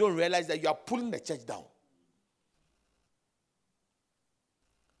 What you don't realize that you are pulling the church down.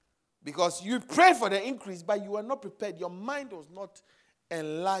 Because you prayed for the increase, but you were not prepared. Your mind was not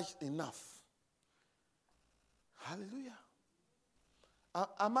enlarged enough. Hallelujah.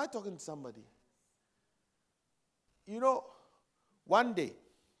 Am I talking to somebody?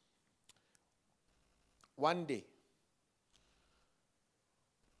 One day,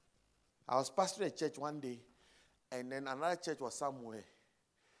 I was pastoring a church one day, and then another church was somewhere,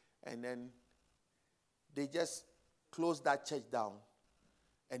 and then they just closed that church down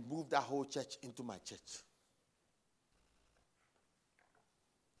and moved that whole church into my church.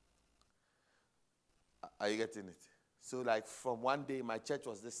 Are you getting it? So like from one day my church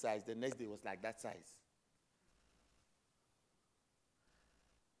was this size, the next day was like that size.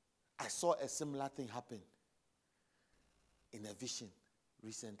 I saw a similar thing happen in a vision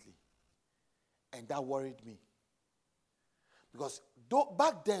recently. And that worried me. Because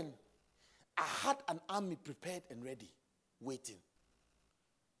back then, I had an army prepared and ready, waiting.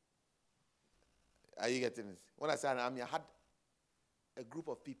 Are you getting it? When I say an army, I had a group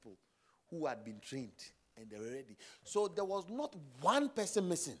of people who had been trained and they were ready. So there was not one person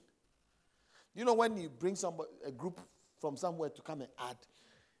missing. When you bring a group from somewhere to come and add,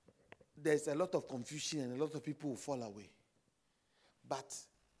 there's a lot of confusion and a lot of people will fall away. But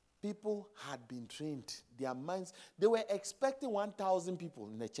people had been trained. Their minds, they were expecting 1,000 people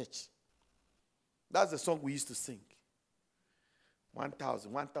in the church. That's the song we used to sing.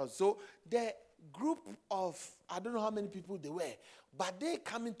 1,000. So the group of, I don't know how many people they were, but they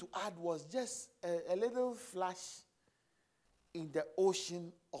coming to add was just a little flash in the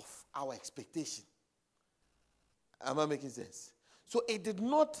ocean of our expectation. Am I making sense? So it did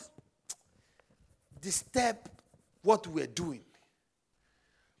not disturb what we were doing.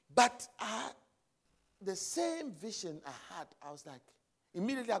 But the same vision I had, I was like,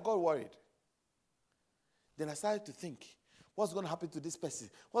 immediately I got worried. Then I started to think, what's going to happen to this person?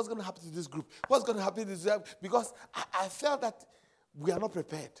 What's going to happen to this group? What's going to happen to this group? Because I felt that we are not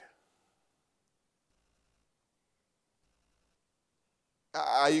prepared.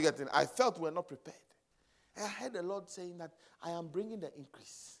 Are you getting? I felt we were not prepared. And I heard the Lord saying that I am bringing the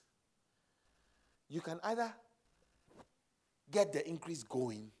increase. You can either get the increase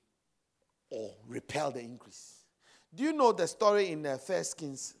going or repel the increase. Do you know the story in 2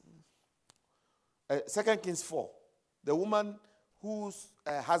 Kings 4? The woman whose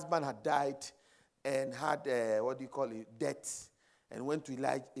husband had died and had, debt, and went to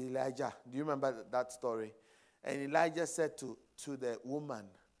Elijah. Do you remember that story? And Elijah said to the woman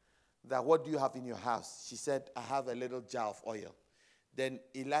that, what do you have in your house? She said, I have a little jar of oil. Then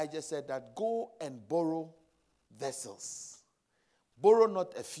Elijah said that, go and borrow vessels. Borrow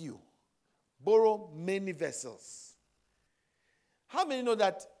not a few. Borrow many vessels. How many know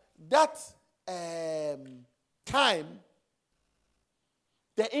that time,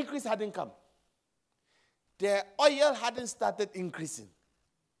 the increase hadn't come? The oil hadn't started increasing.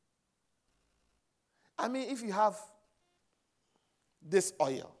 I mean, if you have this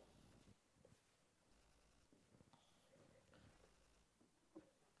oil,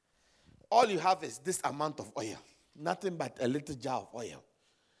 all you have is this amount of oil, nothing but a little jar of oil.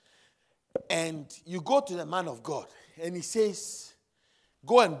 And you go to the man of God, and he says,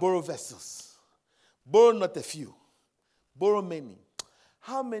 go and borrow vessels. Borrow not a few. Borrow many.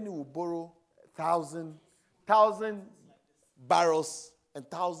 How many will borrow 1,000 barrels and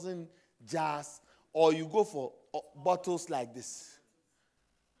 1,000 jars? Or you go for bottles like this?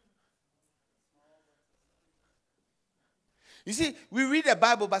 You see, we read the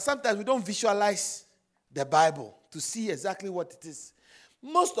Bible, but sometimes we don't visualize the Bible to see exactly what it is.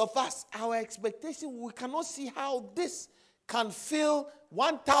 Most of us, our expectation, we cannot see how this can fill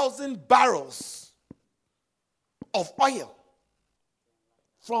 1,000 barrels of oil.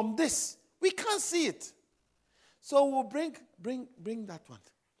 From this, we can't see it. So we'll bring that one.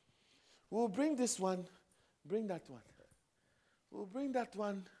 We'll bring this one, bring that one. We'll bring that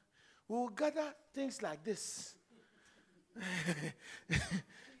one. We'll gather things like this.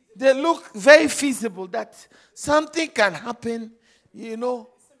 They look very feasible that something can happen, you know.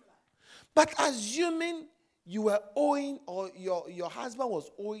 But assuming you were owing, or your husband was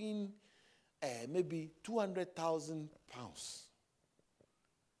owing maybe 200,000 pounds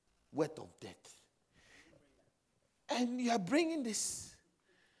worth of debt. And you are bringing this.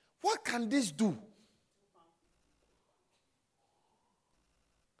 What can this do?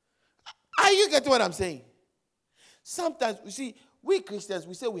 Are you getting what I'm saying? Sometimes, you see, we Christians,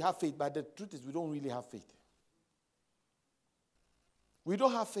 we say we have faith, but the truth is we don't really have faith. We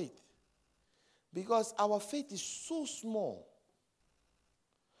don't have faith. Because our faith is so small.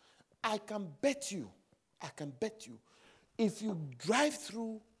 I can bet you, if you drive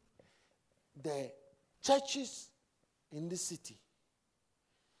through the churches in this city,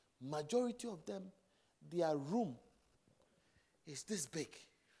 majority of them, their room is this big.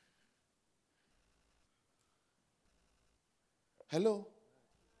 Hello?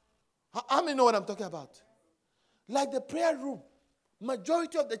 How many know what I'm talking about? Like the prayer room.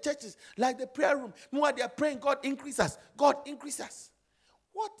 Majority of the churches, like the prayer room. More they are praying, God increase us. God increase us.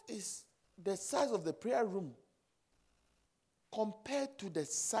 What is the size of the prayer room compared to the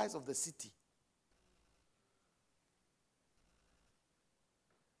size of the city?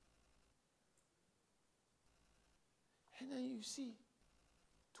 And then you see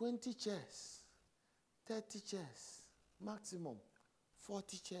 20 chairs, 30 chairs. Maximum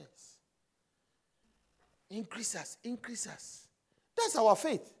 40 chairs. Increase us, increase us. That's our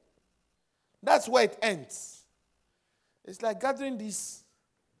faith. That's where it ends. It's like gathering this.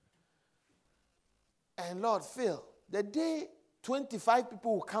 And Lord, Phil, the day 25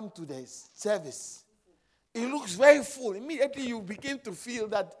 people will come to the service, it looks very full. Immediately you begin to feel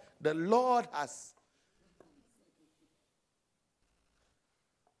that the Lord has.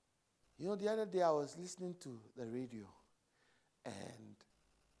 You know, the other day I was listening to the radio. And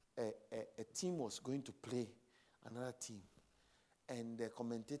a team was going to play another team. And the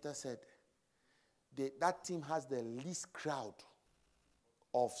commentator said, that team has the least crowd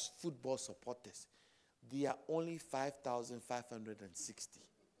of football supporters. They are only 5,560.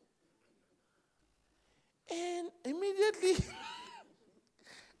 And immediately,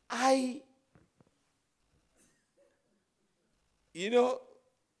 you know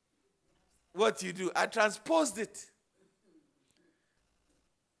what you do? I transposed it.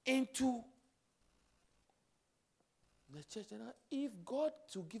 into the church. And if God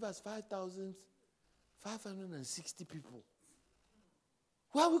to give us 5,560 people,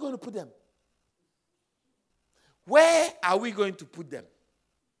 where are we going to put them? Where are we going to put them?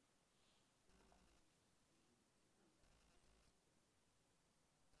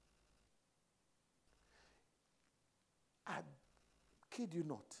 I kid you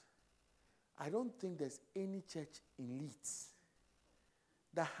not. I don't think there's any church in Leeds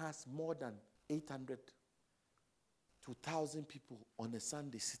that has more than 800 to 1,000 people on a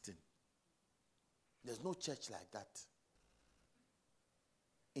Sunday sitting. There's no church like that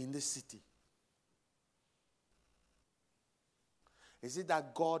in this city. Is it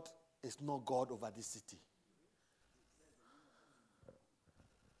that God is not God over this city?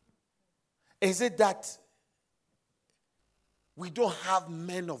 Is it that we don't have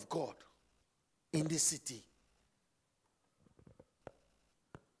men of God in this city?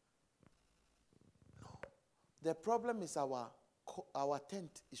 No. The problem is our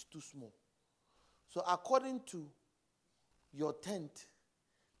tent is too small. So according to your tent,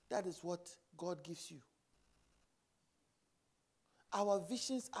 that is what God gives you. Our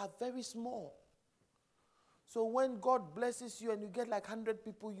visions are very small. So when God blesses you and you get like 100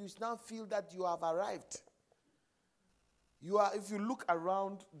 people, you now feel that you have arrived. If you look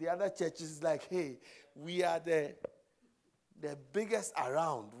around the other churches, it's like, hey, we are the biggest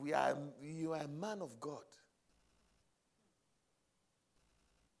around. You are a man of God.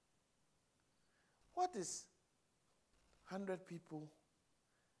 What is 100 people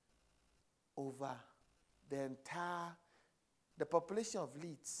over the population of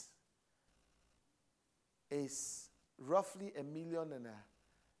Leeds is roughly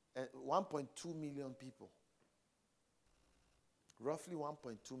 1.2 million people. Roughly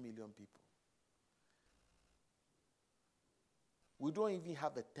 1.2 million people. We don't even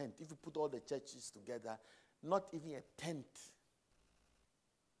have a tent. If you put all the churches together, not even a tent.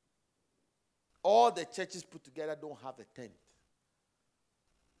 All the churches put together don't have a tent.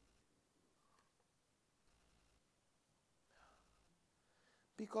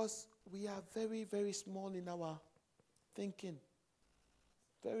 Because we are very, very small in our thinking.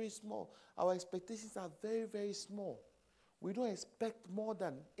 Very small. Our expectations are very, very small. We don't expect more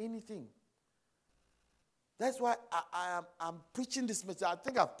than anything. That's why I'm preaching this message. I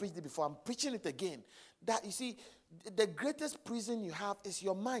think I've preached it before. I'm preaching it again. That, you see, the greatest prison you have is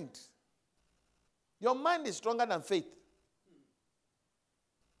your mind. Your mind is stronger than faith.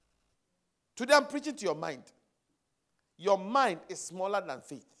 Today I'm preaching to your mind. Your mind is smaller than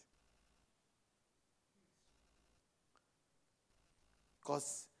faith.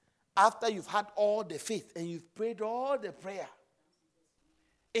 Because after you've had all the faith and you've prayed all the prayer,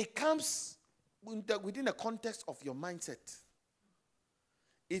 it comes within the context of your mindset.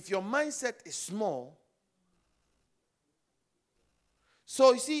 If your mindset is small,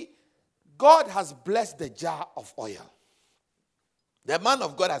 so you see, God has blessed the jar of oil. The man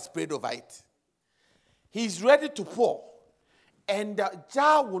of God has prayed over it. He's ready to pour. And the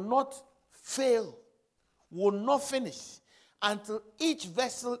jar will not fail, will not finish until each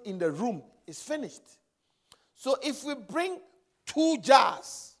vessel in the room is finished. So if we bring 2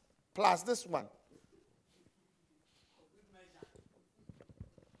 jars plus this one,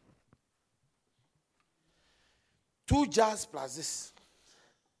 two jars plus this,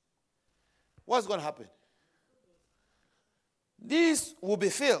 what's going to happen? These will be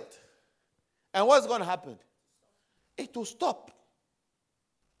filled. And what's going to happen? It will stop.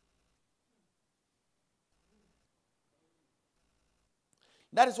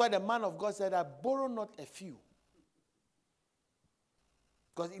 That is why the man of God said, I borrow not a few.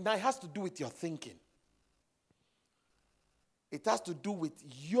 Because it has to do with your thinking. It has to do with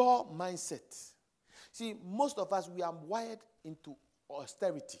your mindset. See, most of us, we are wired into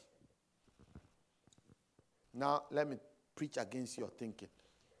austerity. Now, let me preach against your thinking.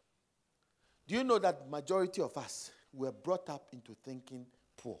 Do you know that majority of us were brought up into thinking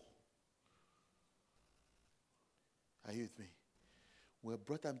poor? Are you with me? We're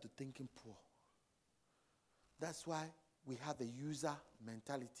brought up into thinking poor. That's why we have a user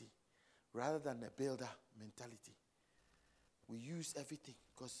mentality rather than a builder mentality. We use everything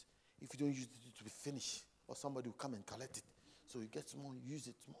because if you don't use it, it will be finished or somebody will come and collect it. So you get small, use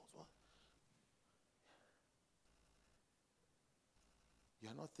it small.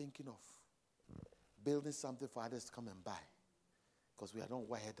 You're not thinking of building something for others to come and buy because we are not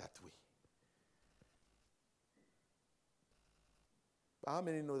wired that way. But how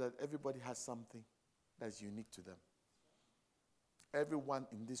many know that everybody has something that's unique to them? Everyone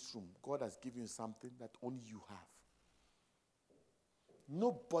in this room, God has given you something that only you have.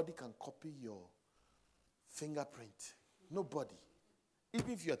 Nobody can copy your fingerprint. Nobody.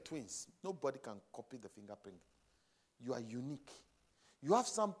 Even if you are twins, nobody can copy the fingerprint. You are unique. You have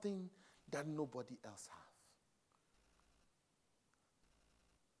something that nobody else has.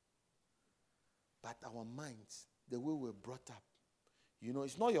 But our minds, the way we're brought up,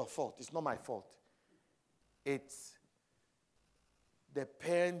 it's not your fault. It's not my fault. It's the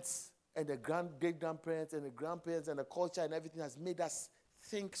parents and the great-grandparents and the grandparents and the culture and everything has made us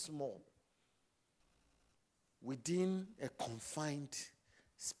think small within a confined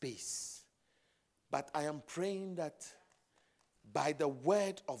space. But I am praying that by the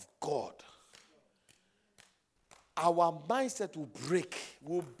word of God, our mindset will break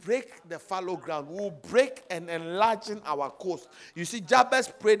the fallow ground, will break and enlarging our coast. You see,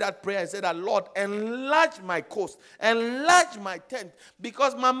 Jabez prayed that prayer and said, Lord, enlarge my coast, enlarge my tent,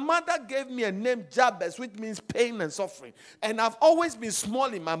 because my mother gave me a name, Jabez, which means pain and suffering. And I've always been small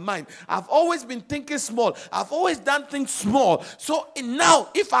in my mind. I've always been thinking small. I've always done things small. So now,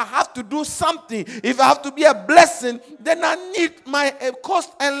 if I have to do something, if I have to be a blessing, then I need my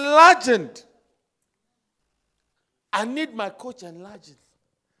coast enlarged. I need my coach enlarged.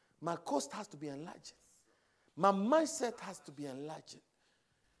 My coast has to be enlarged. My mindset has to be enlarged.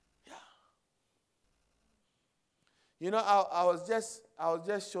 Yeah. I was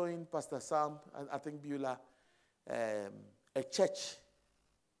just showing Pastor Sam and I think Beulah a church.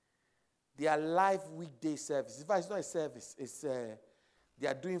 Their live weekday service. In fact, it's not a service. It's they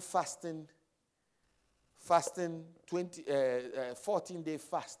are doing fasting 14-day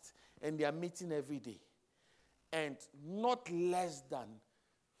fast, and they are meeting every day. And not less than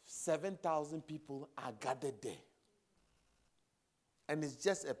 7,000 people are gathered there. And it's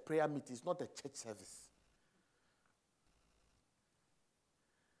just a prayer meeting. It's not a church service.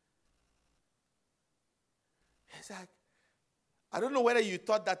 It's like, I don't know whether you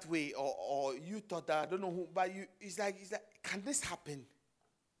thought that way or you thought that, I don't know who, but it's like, can this happen?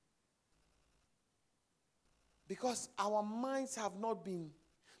 Because our minds have not been.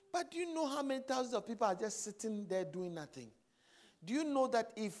 But do you know how many thousands of people are just sitting there doing nothing? Do you know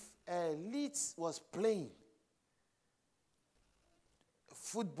that if Leeds was playing a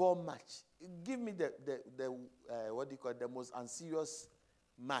football match, give me the what do you call it, the most unserious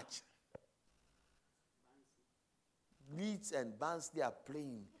match? Leeds and Barnsley are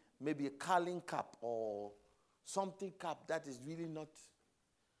playing maybe a Carling Cup or something cup that is really not.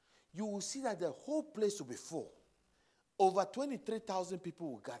 You will see that the whole place will be full. Over 23,000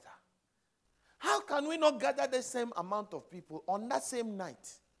 people will gather. How can we not gather the same amount of people on that same night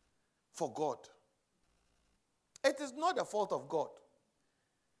for God? It is not the fault of God.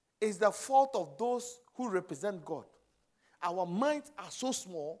 It's the fault of those who represent God. Our minds are so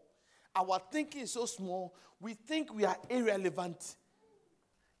small. Our thinking is so small. We think we are irrelevant.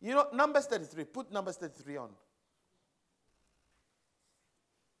 Numbers 33. Put Numbers 33 on.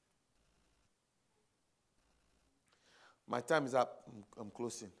 My time is up. I'm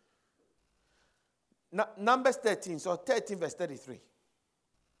closing. Numbers 13. So 13 verse 33.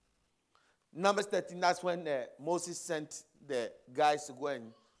 Numbers 13, that's when Moses sent the guys to go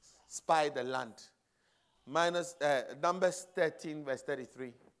and spy the land. Numbers 13 verse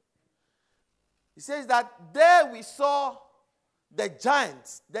 33. He says that there we saw the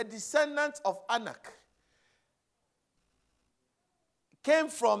giants, the descendants of Anak, came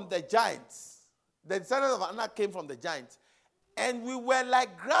from the giants. The descendants of Anak came from the giants. And we were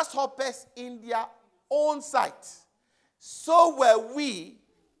like grasshoppers in their own sight. So were we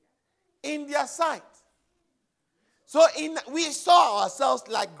in their sight. So we saw ourselves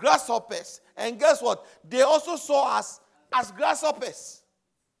like grasshoppers. And guess what? They also saw us as grasshoppers.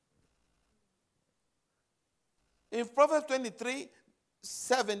 In Proverbs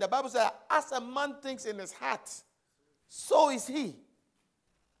 23:7, the Bible says, as a man thinks in his heart, so is he.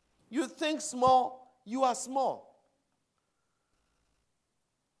 You think small, you are small.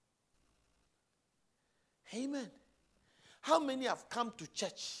 Amen. How many have come to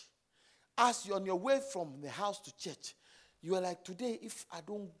church? As you're on your way from the house to church, you are like, today, if I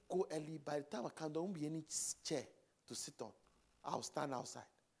don't go early, by the time I come, there won't be any chair to sit on. I'll stand outside.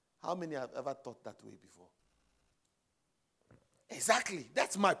 How many have ever thought that way before? Exactly.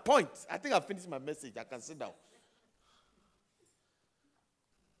 That's my point. I think I've finished my message. I can sit down.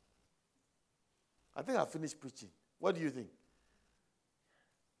 I think I've finished preaching. What do you think?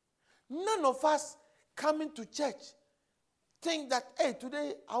 None of us coming to church think that, hey,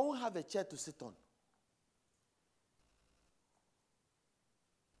 today I won't have a chair to sit on.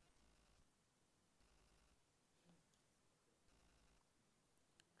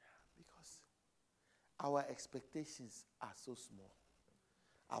 Because our expectations are so small.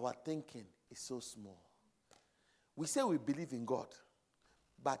 our thinking is so small. We say we believe in God,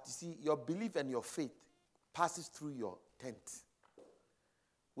 but you see, your belief and your faith passes through your tent,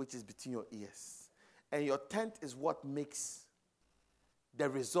 which is between your ears. And your tent is what makes the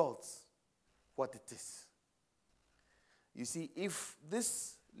results what it is. You see, if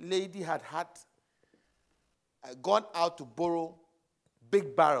this lady had gone out to borrow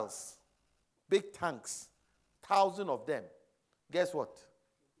big barrels, big tanks, 1,000 of them, guess what?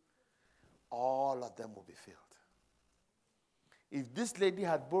 All of them will be filled. If this lady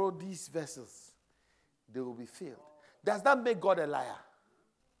had borrowed these vessels, they will be filled. Does that make God a liar?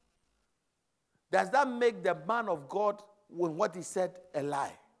 Does that make the man of God, when what he said, a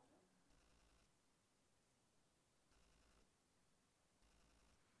lie?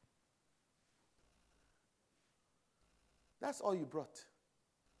 That's all you brought.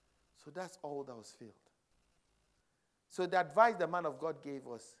 So that's all that was filled. So the advice the man of God gave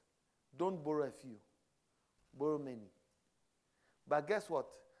was, don't borrow a few, borrow many. But guess what?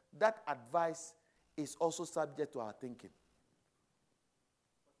 That advice is also subject to our thinking.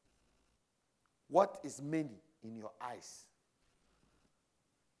 What is many in your eyes?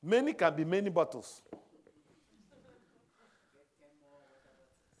 Many can be many bottles.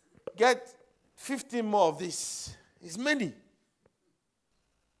 Get 15 more of this. It's many.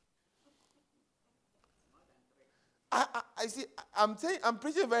 I see. I'm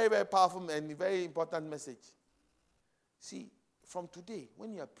preaching a very, very powerful and very important message. See, from today,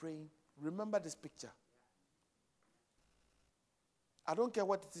 when you are praying, remember this picture. I don't care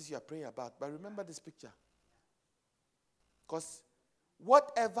what it is you are praying about, but remember this picture. Because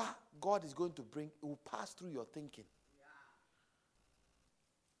whatever God is going to bring, it will pass through your thinking.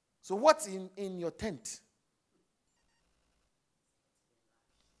 So what's in your tent?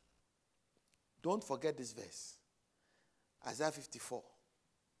 Don't forget this verse. Isaiah 54.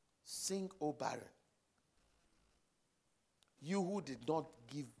 Sing, O barren, you who did not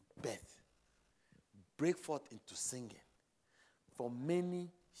give birth, break forth into singing. For many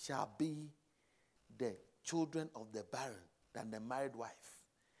shall be the children of the barren than the married wife.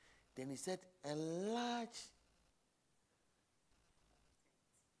 Then he said, enlarge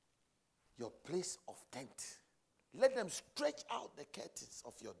your place of tent. Let them stretch out the curtains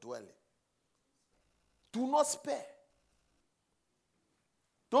of your dwelling. Do not spare.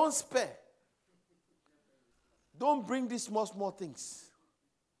 Don't spare. Don't bring these small things.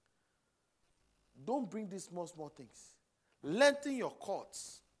 Don't bring these small things. Lengthen your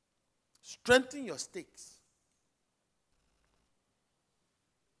cords. Strengthen your stakes.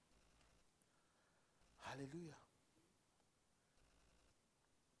 Hallelujah.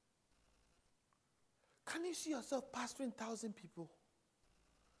 Can you see yourself pastoring 1,000 people?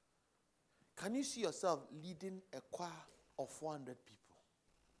 Can you see yourself leading a choir of 400 people?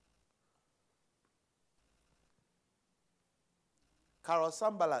 Carol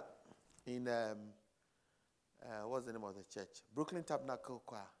Sambalat in, what's the name of the church? Brooklyn Tabernacle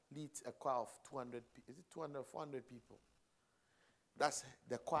Choir leads a choir of 200 people. Is it 200, 400 people? That's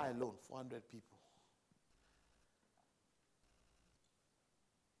the choir alone, 400 people.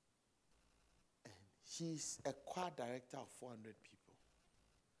 And she's a choir director of 400 people.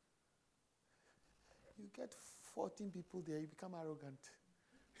 You get 14 people there, you become arrogant.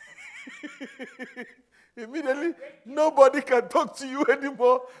 Immediately, nobody can talk to you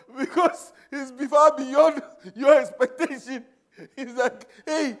anymore because it's far beyond your expectation. It's like,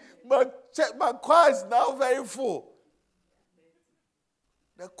 hey, my choir is now very full.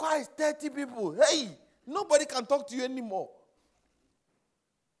 The choir is 30 people. Hey, nobody can talk to you anymore.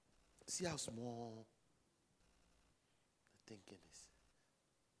 See how small the thinking is.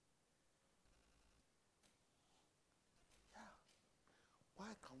 Yeah.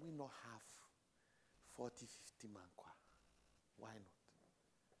 Why can we not have 40, 50 man choir? Why not?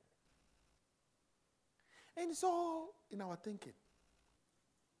 And it's all in our thinking.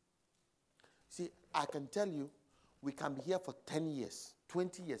 See, I can tell you, we can be here for 10 years,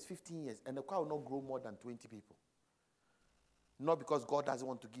 20 years, 15 years, and the choir will not grow more than 20 people. Not because God doesn't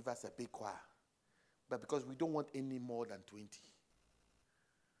want to give us a big choir, but because we don't want any more than 20.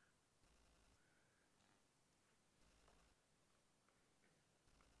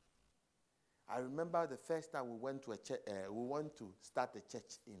 I remember the first time we went to a church, we went to start a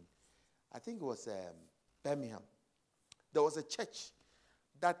church in, I think it was Birmingham. There was a church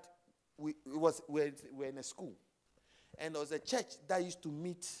that we were in a school, and there was a church that used to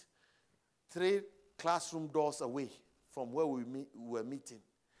meet 3 classroom doors away from where we were meeting.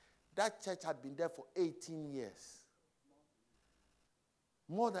 That church had been there for 18 years.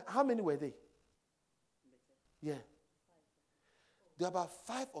 More than, how many were they? Yeah. There are about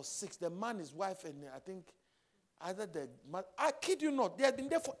 5 or 6. The man, his wife, and I think either the man. I kid you not. They have been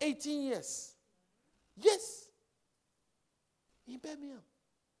there for 18 years. Yes. In Birmingham.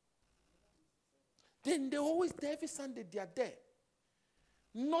 Then they're always there every Sunday. They are there.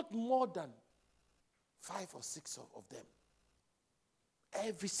 Not more than 5 or 6 of them.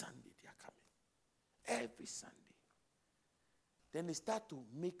 Every Sunday they are coming. Every Sunday. Then they start to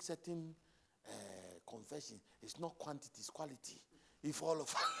make certain confessions. It's not quantity, it's quality. If all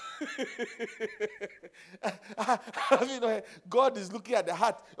of I mean, God is looking at the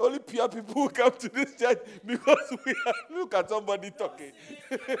heart. Only pure people who come to this church because we are, look at somebody talking.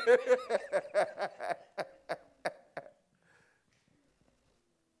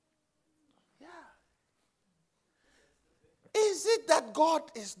 Yeah. Is it that God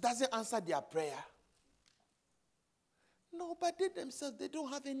doesn't answer their prayer? No, but they themselves, they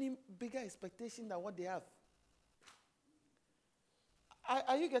don't have any bigger expectation than what they have.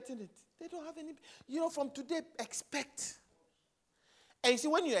 Are you getting it? They don't have any. From today, expect. And you see,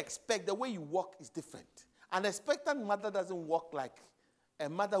 when you expect, the way you walk is different. An expectant mother doesn't walk like a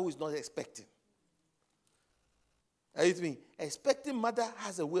mother who is not expecting. Are you with me? Expecting mother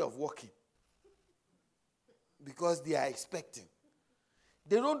has a way of walking. Because they are expecting.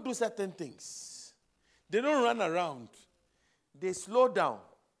 They don't do certain things. They don't run around. They slow down.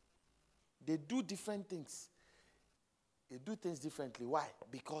 They do different things. They do things differently. Why?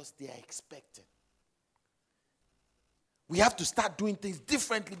 Because they are expecting. We have to start doing things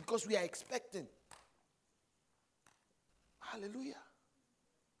differently because we are expecting. Hallelujah.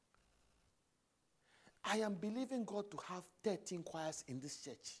 I am believing God to have 13 choirs in this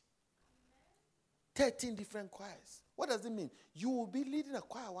church. 13 different choirs. What does it mean? You will be leading a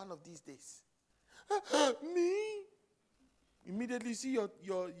choir one of these days. Me? Immediately see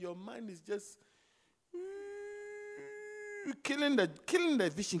your mind is just killing the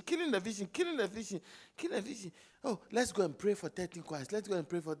vision. Oh, let's go and pray for 13 choirs. Let's go and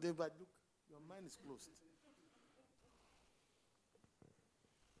pray for them. But look, your mind is closed.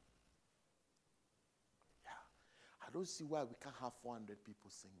 Yeah. I don't see why we can't have 400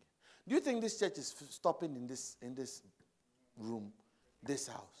 people singing. Do you think this church is stopping in this room, this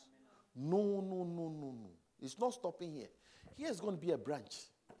house? No. It's not stopping here. Here is going to be a branch.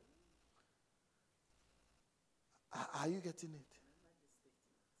 Are you getting it?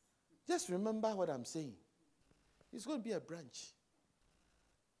 Just remember what I'm saying. It's going to be a branch.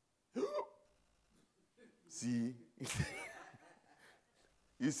 See?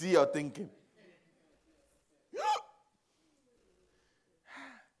 You see your thinking.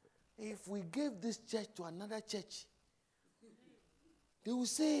 If we gave this church to another church, they will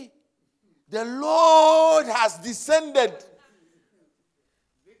say, the Lord has descended.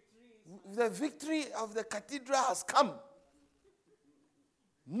 The victory of the cathedral has come.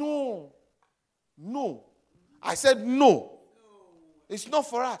 No. I said no. It's not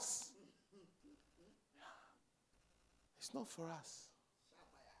for us. It's not for us.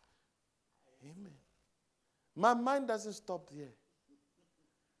 Amen. My mind doesn't stop there.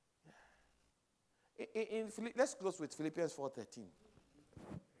 Let's close with Philippians 4:13.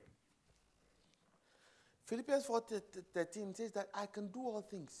 Philippians 4:13 says that I can do all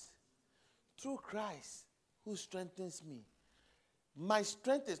things through Christ who strengthens me. My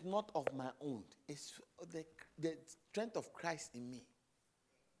strength is not of my own. It's the strength of Christ in me.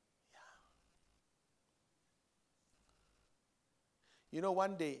 Yeah.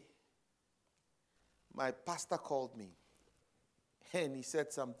 One day, my pastor called me and he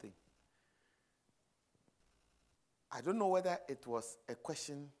said something. I don't know whether it was a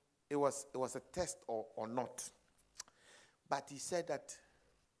question, it was a test or not. But he said that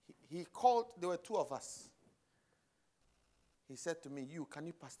he called, there were 2 of us. He said to me, can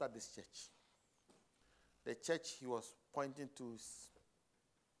you pastor this church? The church he was pointing to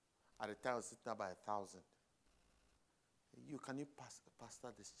at the time was sitting about 1,000. Can you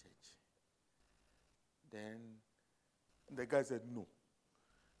pastor this church? Then the guy said no.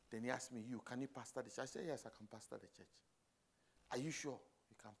 Then he asked me, can you pastor the church? I said, yes, I can pastor the church. Are you sure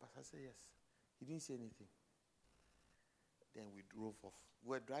you can pastor? I said, yes. He didn't say anything. Then we drove off. We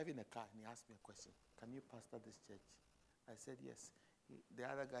were driving a car and he asked me a question. Can you pastor this church? I said, yes. The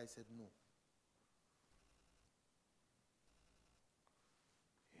other guy said, no.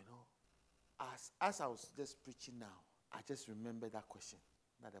 As I was just preaching now, I just remembered that question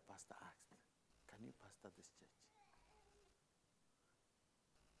that the pastor asked. Can you pastor this church?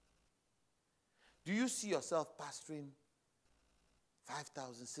 Do you see yourself pastoring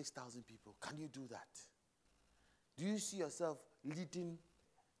 5,000, 6,000 people? Can you do that? Do you see yourself leading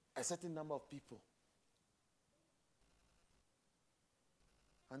a certain number of people?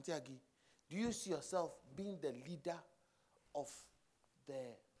 Auntie Agi, do you see yourself being the leader of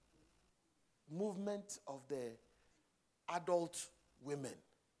the movement of the adult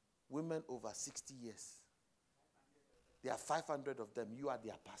women over 60 years? There are 500 of them. You are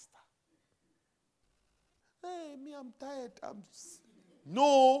their pastor. Hey, me, I'm tired.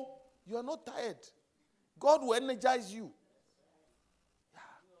 No, you are not tired. God will energize you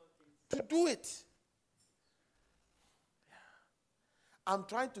to do it. I'm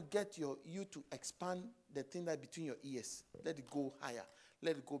trying to get you to expand the thing that between your ears. Let it go higher.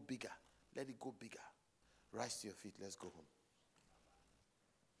 Let it go bigger. Let it go bigger. Rise to your feet. Let's go home.